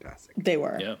fantastic. They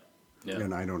were. Yeah. Yeah.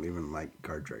 And I don't even like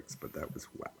card tricks, but that was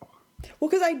wow. Well,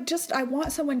 because I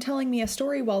want someone telling me a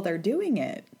story while they're doing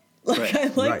it. Like, I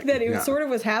like that it sort of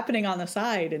was happening on the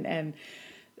side, and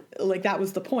like that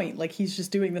was the point. Like, he's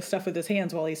just doing this stuff with his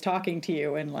hands while he's talking to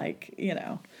you, and like, you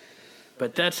know.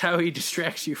 But that's how he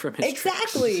distracts you from his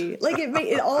exactly. Like,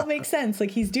 it all makes sense.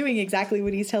 Like, he's doing exactly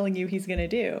what he's telling you he's going to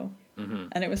do. Mm-hmm.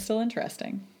 And it was still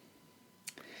interesting.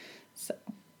 So,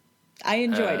 I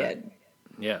enjoyed it.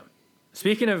 Yeah.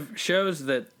 Speaking of shows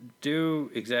that do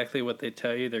exactly what they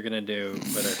tell you they're going to do,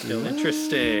 but are still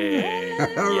interesting.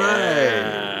 All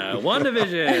right.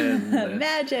 WandaVision.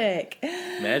 Magic.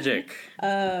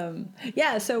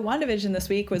 Yeah, so WandaVision this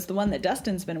week was the one that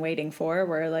Dustin's been waiting for,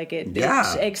 where like it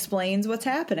explains what's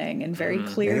happening in very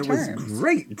clear terms. It was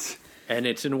great. And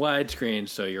it's in widescreen,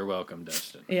 so you're welcome,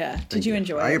 Dustin. Yeah. Did you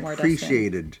enjoy it more, Dustin? I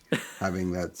appreciated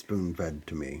having that spoon fed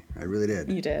to me. I really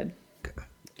did. You did.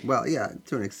 Well, yeah,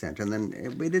 to an extent, and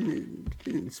then we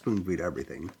didn't spoon feed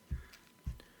everything.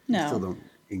 No, we still don't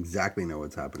exactly know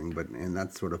what's happening, and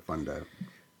that's sort of fun to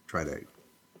try to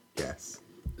guess.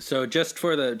 So, just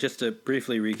to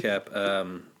briefly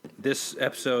recap, this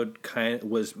episode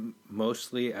was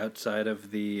mostly outside of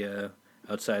the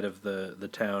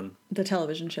town, the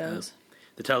television shows,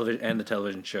 the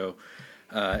television show,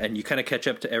 and you kind of catch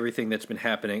up to everything that's been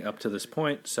happening up to this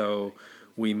point. So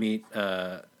we meet.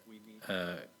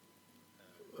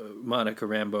 Monica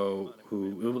Rambeau,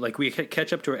 who like we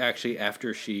catch up to her actually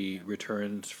after she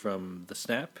returns from the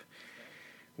snap,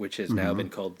 which has now been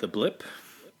called the blip.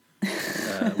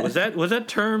 Was that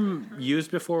term used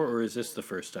before, or is this the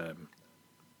first time?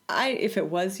 If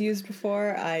it was used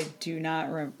before, I do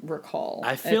not recall.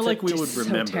 I feel like we would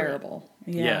remember. So terrible.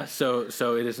 Yeah. So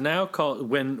it is now called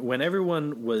when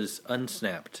everyone was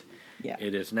unsnapped. Yeah.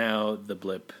 It is now the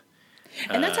blip.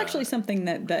 And that's actually something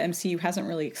that the MCU hasn't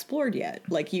really explored yet.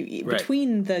 Like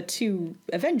between the two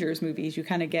Avengers movies, you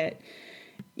kind of get,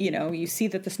 you see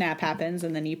that the snap happens,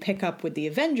 and then you pick up with the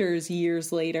Avengers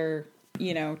years later,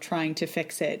 trying to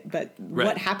fix it, but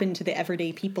what happened to the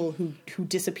everyday people who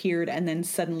disappeared and then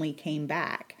suddenly came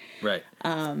back? Right.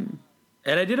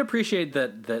 And I did appreciate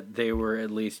that they were at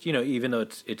least, even though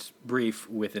it's brief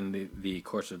within the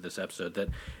course of this episode, that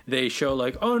they show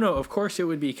like, oh no, of course it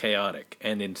would be chaotic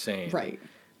and insane. Right.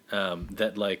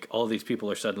 That like all these people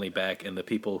are suddenly back, and the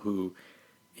people who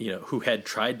had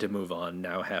tried to move on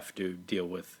now have to deal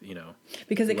with,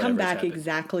 because they come back happened.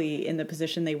 Exactly in the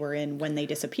position they were in when they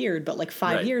disappeared, but like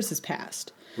 5 years has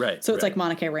passed. Right. So it's like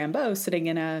Monica Rambeau sitting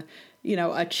in a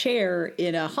chair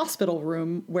in a hospital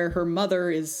room where her mother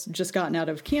is just gotten out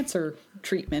of cancer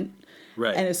treatment.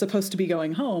 Right. And is supposed to be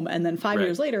going home. And then 5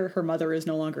 years later, her mother is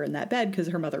no longer in that bed because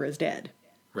her mother is dead.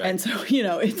 Right. And so,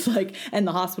 it's like, and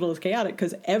the hospital is chaotic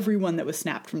because everyone that was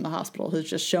snapped from the hospital has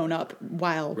just shown up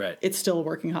while it's still a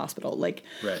working hospital. Like,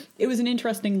 it was an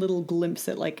interesting little glimpse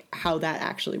at like how that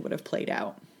actually would have played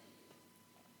out.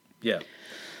 Yeah.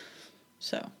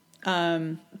 So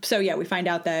we find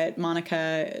out that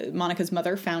Monica's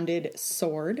mother founded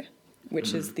SWORD,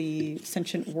 which is the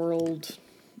sentient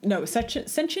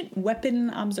weapon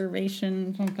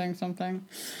observation something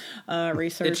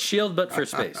research. It's SHIELD, but for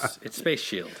space. It's Space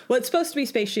SHIELD. Well, it's supposed to be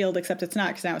Space SHIELD, except it's not,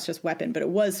 because now it's just weapon, but it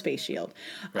was Space SHIELD.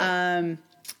 Right.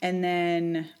 And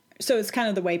then, so it's kind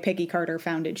of the way Peggy Carter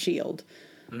founded SHIELD.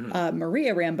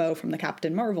 Maria Rambeau from the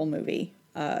Captain Marvel movie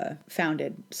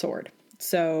founded SWORD.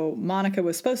 So Monica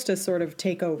was supposed to sort of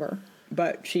take over,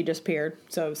 but she disappeared.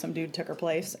 So some dude took her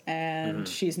place, and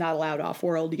she's not allowed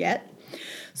off-world yet.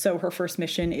 So her first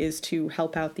mission is to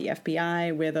help out the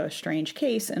FBI with a strange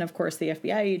case. And of course, the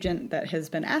FBI agent that has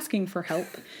been asking for help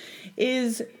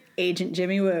is Agent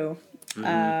Jimmy Woo.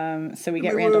 So we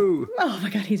get Randall. Oh my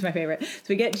God, he's my favorite. So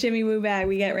we get Jimmy Woo back.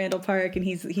 We get Randall Park, and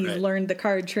he's learned the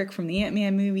card trick from the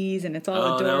Ant-Man movies, and it's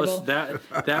all adorable.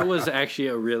 That was actually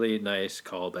a really nice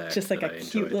callback. Just like a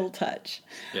cute little touch.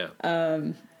 Yeah.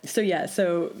 And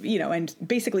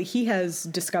basically he has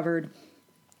discovered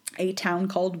a town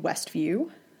called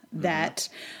Westview that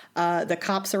the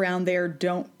cops around there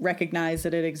don't recognize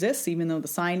that it exists, even though the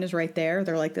sign is right there.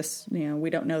 They're like this, we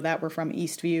don't know that, we're from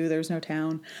Eastview, there's no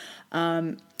town.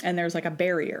 And there's like a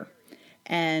barrier,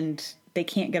 and they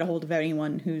can't get a hold of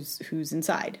anyone who's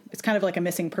inside. It's kind of like a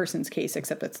missing persons case,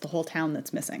 except it's the whole town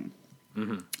that's missing.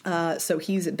 So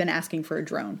he's been asking for a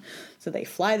drone. So they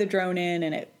fly the drone in,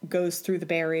 and it goes through the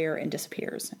barrier and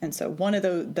disappears. And so one of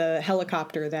the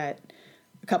helicopter that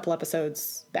a couple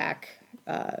episodes back,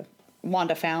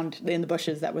 Wanda found in the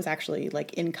bushes that was actually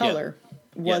like in color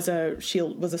was a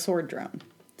SWORD drone.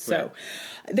 So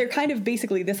they're kind of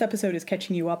basically, this episode is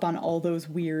catching you up on all those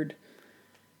weird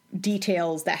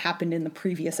details that happened in the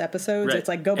previous episodes. Right. It's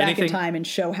like go back in time and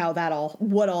show how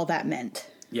what all that meant.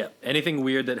 Yeah. Anything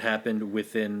weird that happened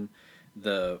within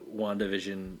the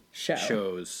WandaVision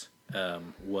shows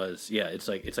it's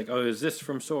like, oh, is this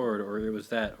from SWORD, or it was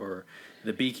that, or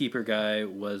the beekeeper guy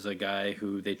was a guy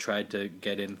who they tried to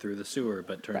get in through the sewer,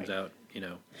 but turns out,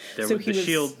 there was the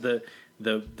shield,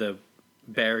 the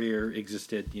barrier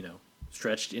existed,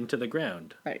 stretched into the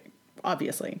ground. Right.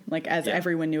 Obviously, like as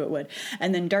everyone knew it would.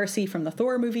 And then Darcy from the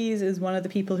Thor movies is one of the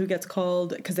people who gets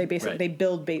called, because they basically they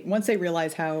build once they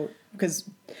realize because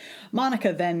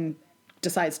Monica then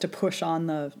decides to push on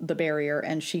the barrier,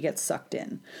 and she gets sucked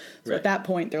in. So at that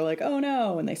point they're like, oh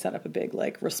no, and they set up a big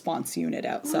like response unit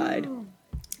outside.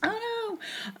 Oh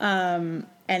no.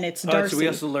 And it's Darcy. So we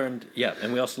also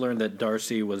learned that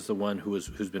Darcy was the one who's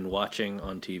been watching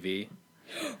on TV.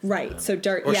 Right. So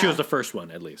she was the first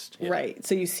one, at least. Yeah. Right.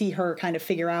 So you see her kind of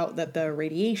figure out that the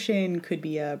radiation could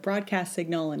be a broadcast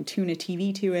signal and tune a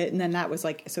TV to it. And then that was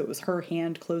like, so it was her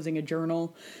hand closing a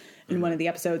journal in one of the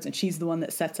episodes, and she's the one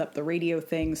that sets up the radio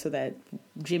thing so that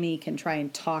Jimmy can try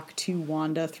and talk to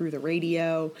Wanda through the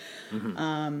radio.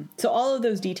 So all of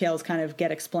those details kind of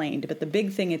get explained. But the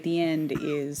big thing at the end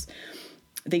is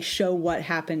they show what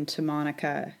happened to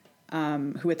Monica,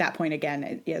 who at that point,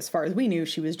 again, as far as we knew,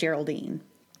 she was Geraldine.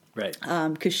 Right.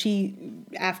 Because she,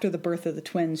 after the birth of the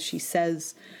twins, she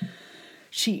says,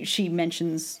 she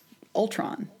mentions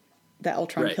Ultron, that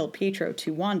Ultron killed Pietro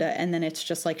to Wanda, and then it's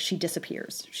just like she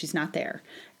disappears. She's not there.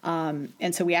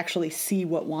 And so we actually see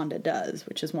what Wanda does,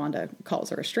 which is Wanda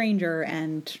calls her a stranger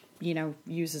and,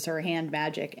 uses her hand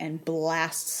magic and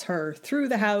blasts her through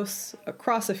the house,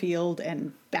 across a field,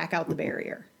 and back out the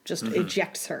barrier. Just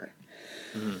ejects her.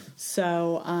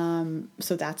 So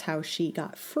that's how she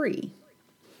got free.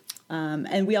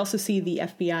 And we also see the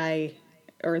FBI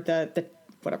or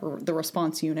the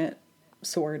response unit,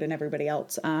 SWORD, and everybody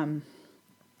else.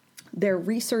 They're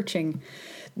researching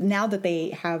now that they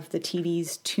have the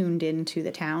TVs tuned into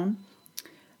the town.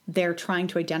 they're trying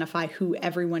to identify who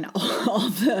everyone, all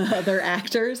the other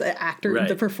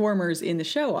the performers in the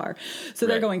show are. So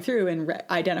they're going through and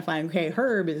identifying, okay,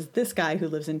 Herb is this guy who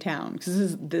lives in town,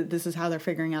 because this is how they're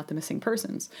figuring out the missing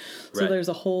persons. So there's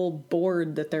a whole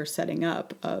board that they're setting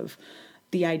up of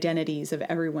the identities of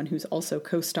everyone who's also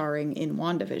co-starring in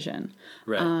WandaVision.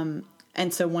 Right.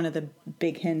 And so one of the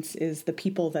big hints is the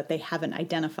people that they haven't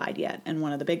identified yet. And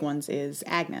one of the big ones is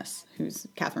Agnes, who's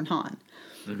Catherine Hahn.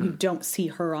 Mm-hmm. You don't see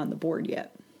her on the board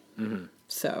yet. Mm-hmm.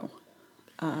 So,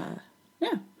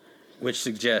 yeah. Which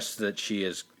suggests that she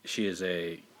is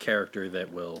a character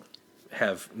that will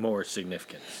have more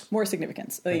significance. More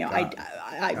significance.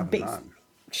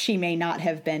 She may not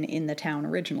have been in the town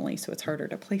originally, so it's harder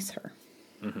to place her.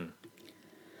 Mm-hmm.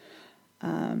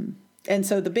 And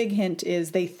so the big hint is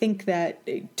they think that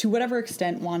to whatever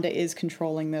extent Wanda is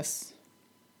controlling this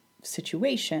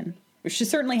situation, she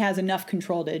certainly has enough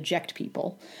control to eject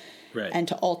people and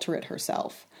to alter it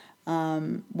herself.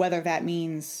 Whether that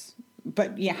means,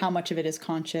 but yeah, how much of it is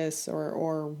conscious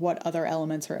or what other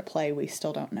elements are at play, we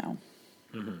still don't know.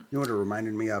 Mm-hmm. You know what it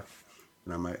reminded me of?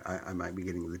 And I might be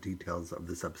getting the details of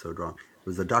this episode wrong. It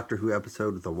was a Doctor Who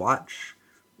episode, The Watch,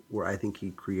 where I think he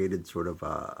created sort of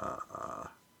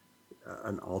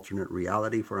an alternate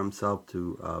reality for himself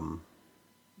to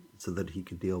so that he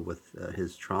could deal with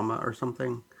his trauma or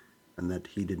something, and that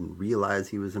he didn't realize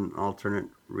he was in an alternate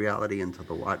reality until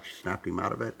the Watch snapped him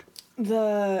out of it.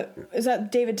 Is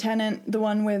that David Tennant, the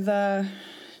one with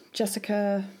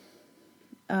Jessica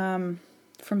from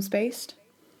Spaced?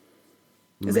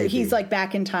 Is it, he's like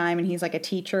back in time and he's like a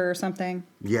teacher or something?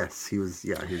 Yes, he was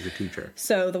a teacher.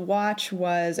 So The Watch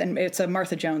was, and it's a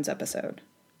Martha Jones episode,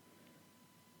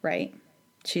 right?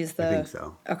 She's the... I think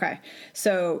so. Okay.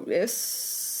 So it's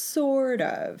sort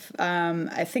of.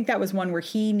 I think that was one where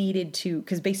he needed to,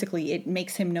 because basically it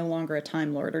makes him no longer a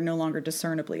Time Lord or no longer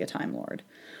discernibly a Time Lord.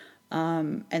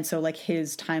 And so like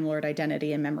his Time Lord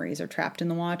identity and memories are trapped in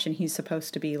the Watch, and he's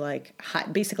supposed to be like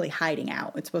basically hiding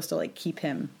out. It's supposed to like keep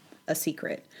him a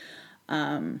secret.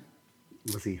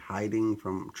 Was he hiding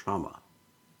from trauma?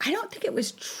 I don't think it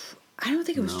was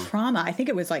trauma. I think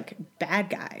it was like bad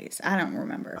guys. I don't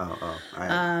remember.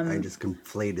 I just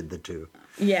conflated the two.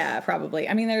 Yeah, probably.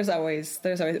 I mean, there's always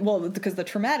well, because the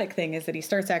traumatic thing is that he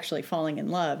starts actually falling in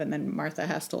love, and then Martha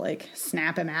has to like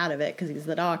snap him out of it because he's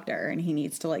the doctor and he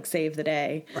needs to like save the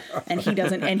day, and he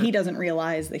doesn't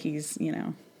realize that he's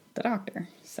the doctor.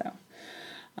 So,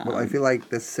 well, I feel like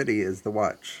this city is the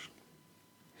Watch.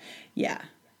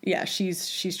 Yeah,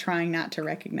 she's trying not to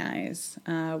recognize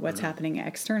what's happening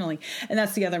externally. And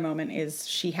that's the other moment is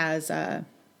she has,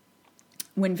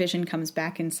 when Vision comes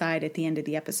back inside at the end of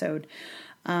the episode.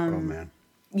 Oh, man.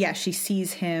 Yeah, she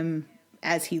sees him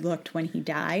as he looked when he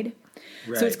died.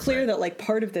 Right, so it's clear that, like,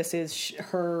 part of this is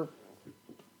her,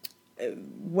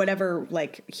 whatever,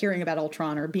 like, hearing about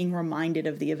Ultron or being reminded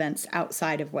of the events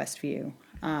outside of Westview.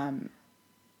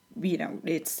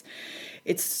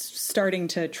 It's starting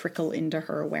to trickle into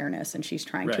her awareness, and she's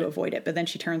trying to avoid it. But then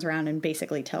she turns around and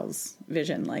basically tells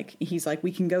Vision, like, he's like,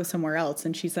 we can go somewhere else.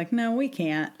 And she's like, no, we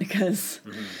can't, because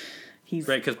he's...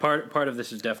 Right, because part of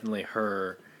this is definitely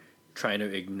her trying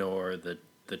to ignore the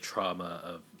trauma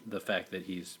of the fact that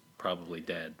he's probably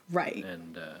dead. Right.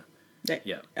 And...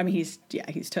 yeah, I mean he's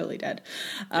totally dead.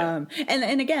 And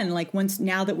again, like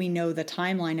now that we know the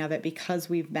timeline of it, because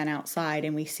we've been outside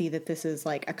and we see that this is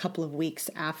like a couple of weeks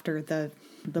after the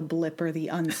blip or the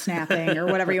unsnapping or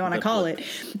whatever you want to call it,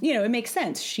 it makes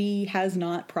sense. She has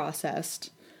not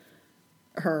processed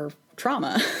her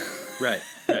trauma. Right.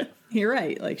 You're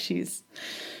right. Like she's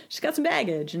got some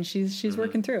baggage, and she's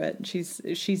working through it.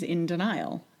 She's in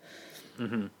denial.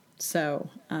 Mm-hmm. So.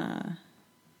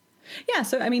 Yeah,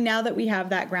 so I mean, now that we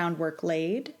have that groundwork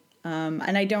laid,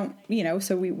 and I don't,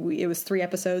 so we it was 3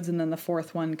 episodes, and then the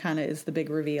 4th one kind of is the big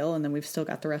reveal, and then we've still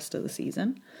got the rest of the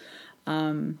season.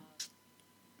 I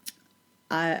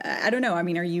don't know. I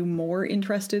mean, are you more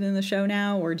interested in the show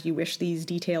now, or do you wish these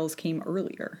details came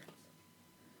earlier?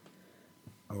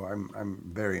 Oh, I'm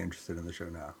very interested in the show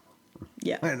now.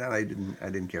 Yeah, and I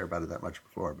didn't care about it that much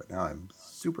before, but now I'm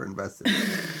super invested.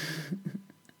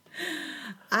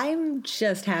 I'm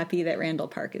just happy that Randall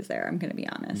Park is there. I'm going to be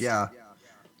honest. Yeah,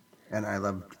 and I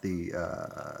loved the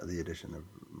addition of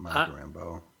Monica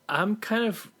Rambeau. I'm kind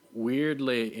of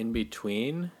weirdly in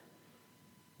between,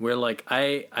 where like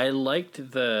I like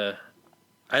the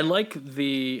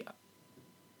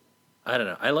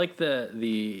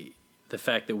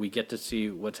fact that we get to see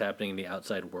what's happening in the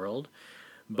outside world,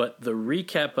 but the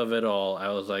recap of it all, I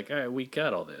was like, all right, we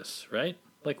got all this, right?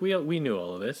 Like we knew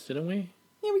all of this, didn't we?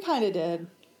 Yeah, we kind of did.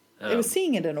 It was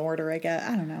seeing it in order, I guess.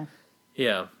 I don't know.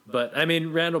 Yeah, but I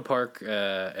mean, Randall Park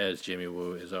as Jimmy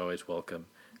Woo is always welcome.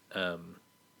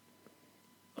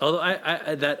 Although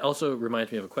I that also reminds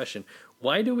me of a question: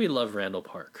 why do we love Randall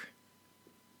Park?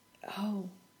 Oh,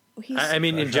 I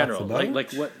mean, in general,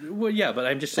 like what? Well, yeah, but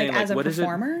I'm just saying, like, as a what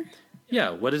performer? is it? Yeah,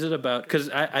 what is it about? Because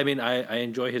I mean, I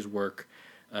enjoy his work.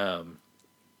 I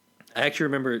actually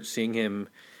remember seeing him.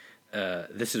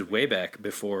 This is way back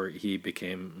before he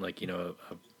became like a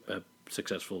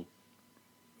successful.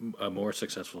 A more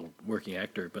successful working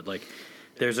actor, but like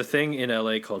there's a thing in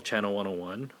LA called Channel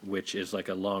 101, which is like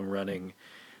a long running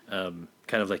kind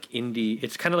of like indie,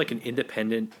 it's kind of like an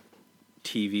independent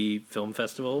TV film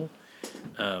festival,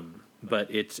 but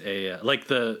it's a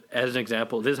as an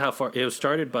example, this is how far it was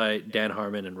started by Dan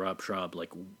Harmon and Rob Schraub,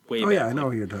 like way back. Yeah, I know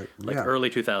who you're talking, like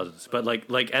early 2000s, but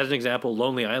like as an example,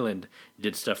 Lonely Island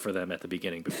did stuff for them at the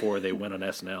beginning before they went on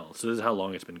SNL, so this is how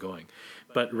long it's been going.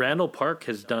 But Randall Park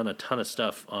has done a ton of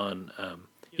stuff on,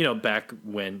 back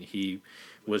when he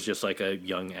was just like a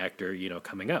young actor,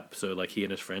 coming up. So like he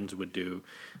and his friends would do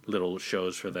little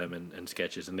shows for them and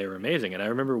sketches, and they were amazing. And I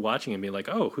remember watching him being like,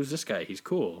 "Oh, who's this guy? He's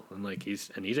cool." And like he's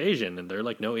Asian, and they're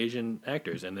like no Asian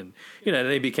actors. And then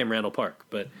they became Randall Park.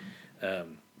 But I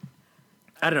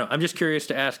don't know. I'm just curious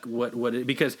to ask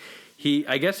because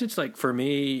I guess it's like for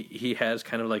me, he has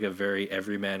kind of like a very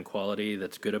everyman quality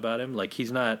that's good about him. Like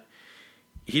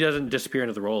he doesn't disappear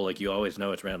into the role, like you always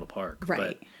know it's Randall Park.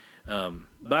 Right.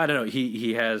 But I don't know,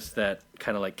 he has that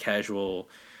kind of like casual,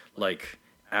 like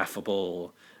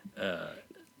affable,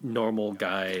 normal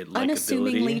guy, like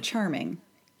unassumingly charming.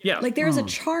 Yeah. Like there's a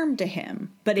charm to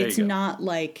him, but it's not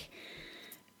like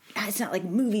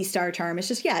movie star charm. It's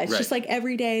just, just like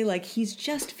everyday, like he's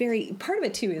just very, part of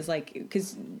it too is like,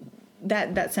 because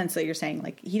that sense that you're saying,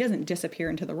 like he doesn't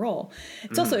disappear into the role.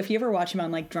 It's also, if you ever watch him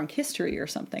on like Drunk History or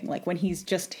something, like when he's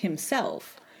just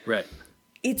himself, right?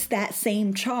 It's that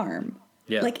same charm.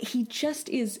 Yeah. Like he just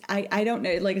is. I don't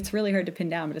know. Like it's really hard to pin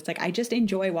down, but it's like I just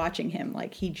enjoy watching him.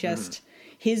 Like he just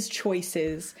his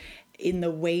choices in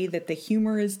the way that the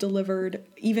humor is delivered,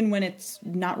 even when it's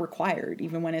not required,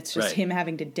 even when it's just him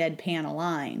having to deadpan a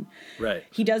line. Right.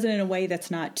 He does it in a way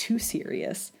that's not too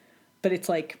serious. But it's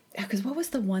like, because what was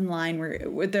the one line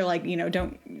where they're like,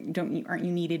 aren't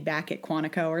you needed back at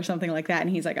Quantico or something like that? And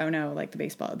he's like, oh no, like the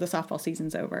softball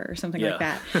season's over or something like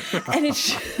that. And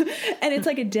it's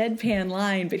like a deadpan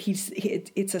line, but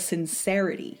it's a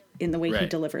sincerity in the way he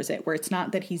delivers it, where it's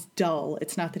not that he's dull,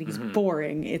 it's not that he's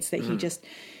boring, it's that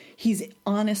he's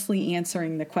honestly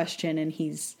answering the question, and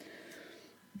he's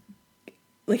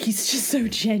just so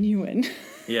genuine.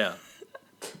 Yeah.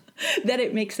 That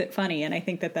it makes it funny, and I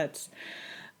think that's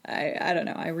I don't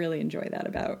know, I really enjoy that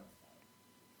about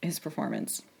his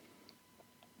performance.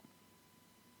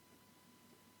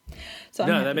 So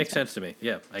no, that makes sense to me.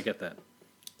 Yeah, I get that.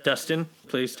 Dustin,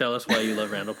 please tell us why you love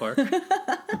Randall Park.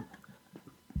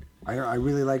 I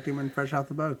really liked him in Fresh Off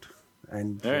the Boat,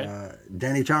 and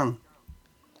Danny Chung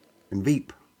in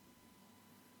Veep.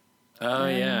 Oh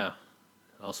yeah,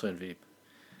 also in Veep.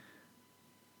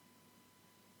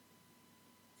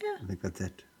 Yeah. I think that's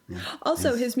it. Yeah.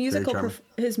 Also, his music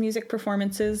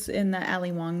performances in the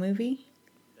Ali Wong movie.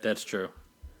 That's true.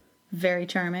 Very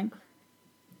charming.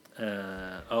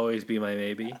 Always Be My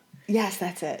Maybe. Yes,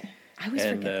 that's it. I always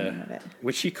forget the name of it.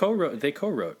 Which he co-wrote. They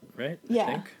co-wrote, right? Yeah. I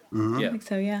think. Mm-hmm. Yeah. I think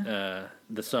so. Yeah.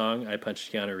 The song "I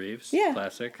Punched Keanu Reeves." Yeah.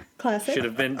 Classic. Classic. Should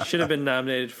have been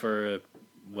nominated for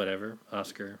whatever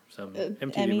Oscar, some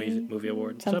MTV Emmy, movie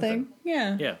award, something.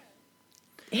 Yeah. Yeah.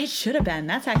 It should have been.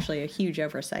 That's actually a huge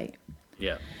oversight.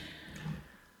 Yeah.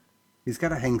 He's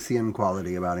got a Hanksian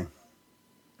quality about him.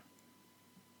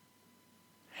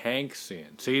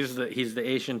 Hanksian. So he's the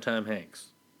Asian Tom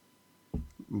Hanks.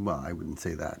 Well, I wouldn't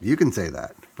say that. You can say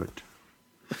that, but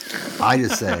I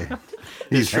just say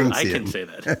he's Hanksian. I can say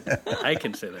that. I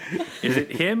can say that. Is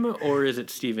it him or is it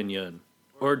Steven Yeun?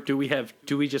 Or do we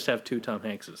just have two Tom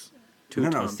Hankses?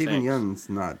 No, Steven Yeun's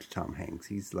not Tom Hanks.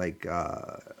 He's like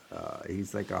a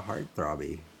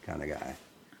heartthrobby kind of guy.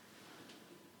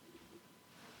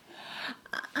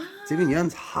 Steven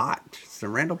Yeun's hot. So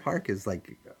Randall Park is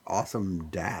like awesome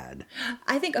dad.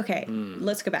 I think,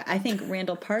 let's go back. I think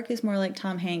Randall Park is more like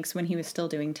Tom Hanks when he was still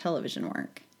doing television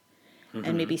work. Mm-hmm.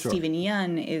 And maybe Steven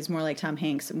Yeun is more like Tom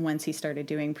Hanks once he started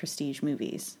doing prestige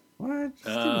movies. What?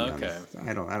 Okay.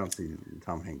 I don't see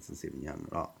Tom Hanks and Steven Yeun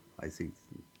at all.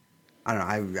 I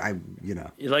don't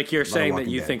know. Like you're saying that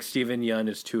you think Steven Yeun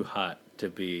is too hot to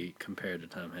be compared to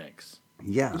Tom Hanks.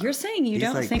 Yeah. You're saying you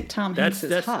don't think Tom Hanks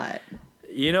is hot.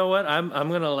 You know what? I'm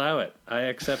going to allow it. I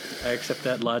accept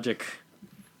that logic.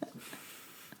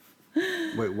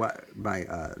 Wait, what?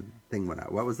 thing went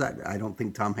out. What was that? I don't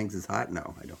think Tom Hanks is hot.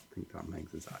 No, I don't think Tom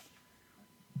Hanks is hot.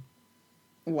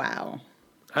 Wow.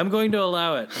 I'm going to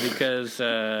allow it because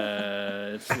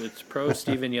it's pro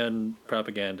Stephen Yeun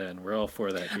propaganda, and we're all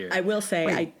for that here. I will say,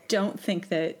 I don't think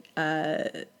that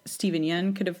Stephen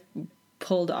Yeun could have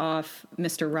pulled off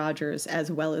Mr. Rogers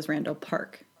as well as Randall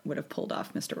Park would have pulled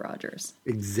off Mr. Rogers.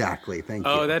 Exactly. Thank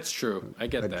you. Oh, that's true. I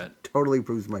get that. Totally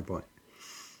proves my point.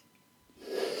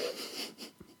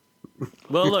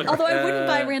 Well, look. Although I wouldn't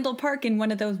buy Randall Park in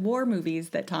one of those war movies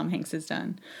that Tom Hanks has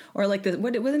done, or like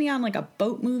wasn't he on like a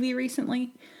boat movie recently? Like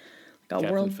a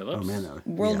Captain World Phillips? Oh man,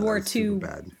 World War II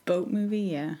bad. boat movie.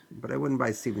 Yeah, But I wouldn't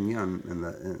buy Stephen Yeun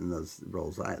in those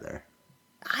roles either.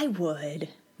 I would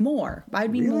more.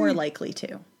 I'd be Really? more likely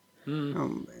to.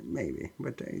 Maybe,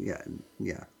 but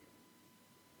yeah.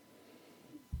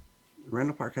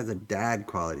 Randall Park has a dad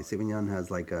quality. Stephen Yeun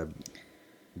has like a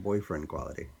boyfriend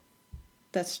quality.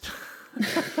 That's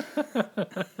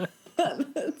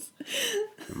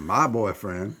My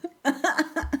boyfriend. oh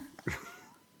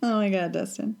my God,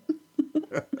 Dustin.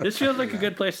 This feels like a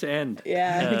good place to end.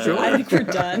 Yeah, I think we're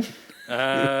done.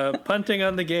 Punting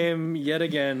on the game yet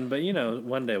again, but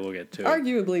one day we'll get to it.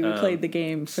 Arguably, we played the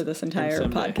game for this entire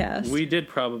podcast. We did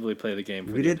probably play the game.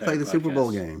 We did play the Super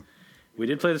Bowl game. We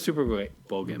did play the Super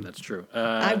Bowl game. That's true.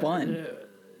 I won.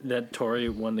 That Tori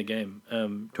won the game.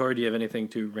 Tori, do you have anything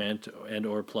to rant and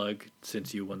or plug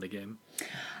since you won the game?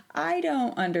 I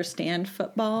don't understand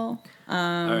football.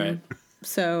 All right.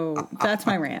 So that's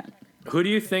my rant. Who do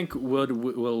you think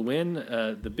will win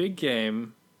the big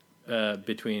game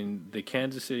between the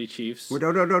Kansas City Chiefs? Well,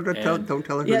 don't tell her.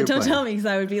 Who Yeah, they're don't playing. tell me because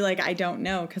I would be like, I don't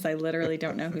know because I literally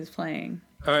don't know who's playing.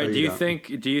 All right. Oh, Do you don't. think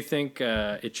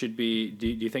it should be? Do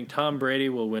you think Tom Brady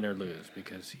will win or lose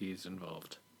because he's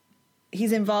involved?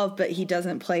 He's involved, but he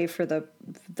doesn't play for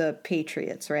the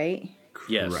Patriots, right?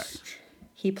 Yes. Correct.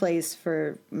 He plays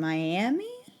for Miami.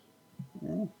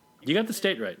 You got the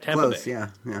state right. Tampa Close, Bay.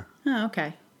 yeah. Oh,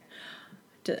 okay.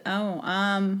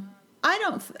 I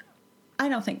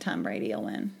don't think Tom Brady will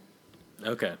win.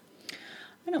 Okay.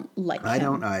 I don't like him. I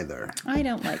don't either. I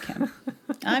don't like him.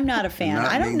 I'm not a fan.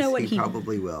 That I don't know what means he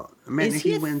probably will. Man, Is if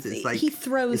he he a wins, it's like he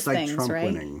throws it's like things, Trump right?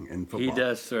 winning in football. He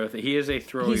does throw. He is a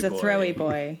throwy boy. He's a throwy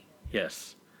boy.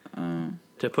 Yes.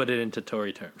 To put it into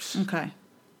Tory terms. Okay.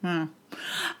 I'm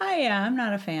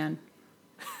not a fan.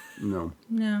 No.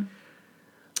 No.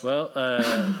 Well,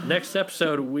 next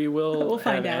episode we will We'll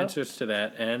find have out. answers to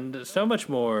that and so much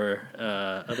more.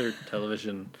 Other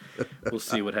television. We'll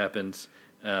see what happens.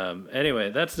 Anyway,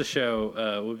 that's the show.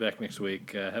 We'll be back next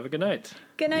week. Have a good night.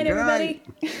 Good night, Good everybody.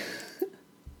 night.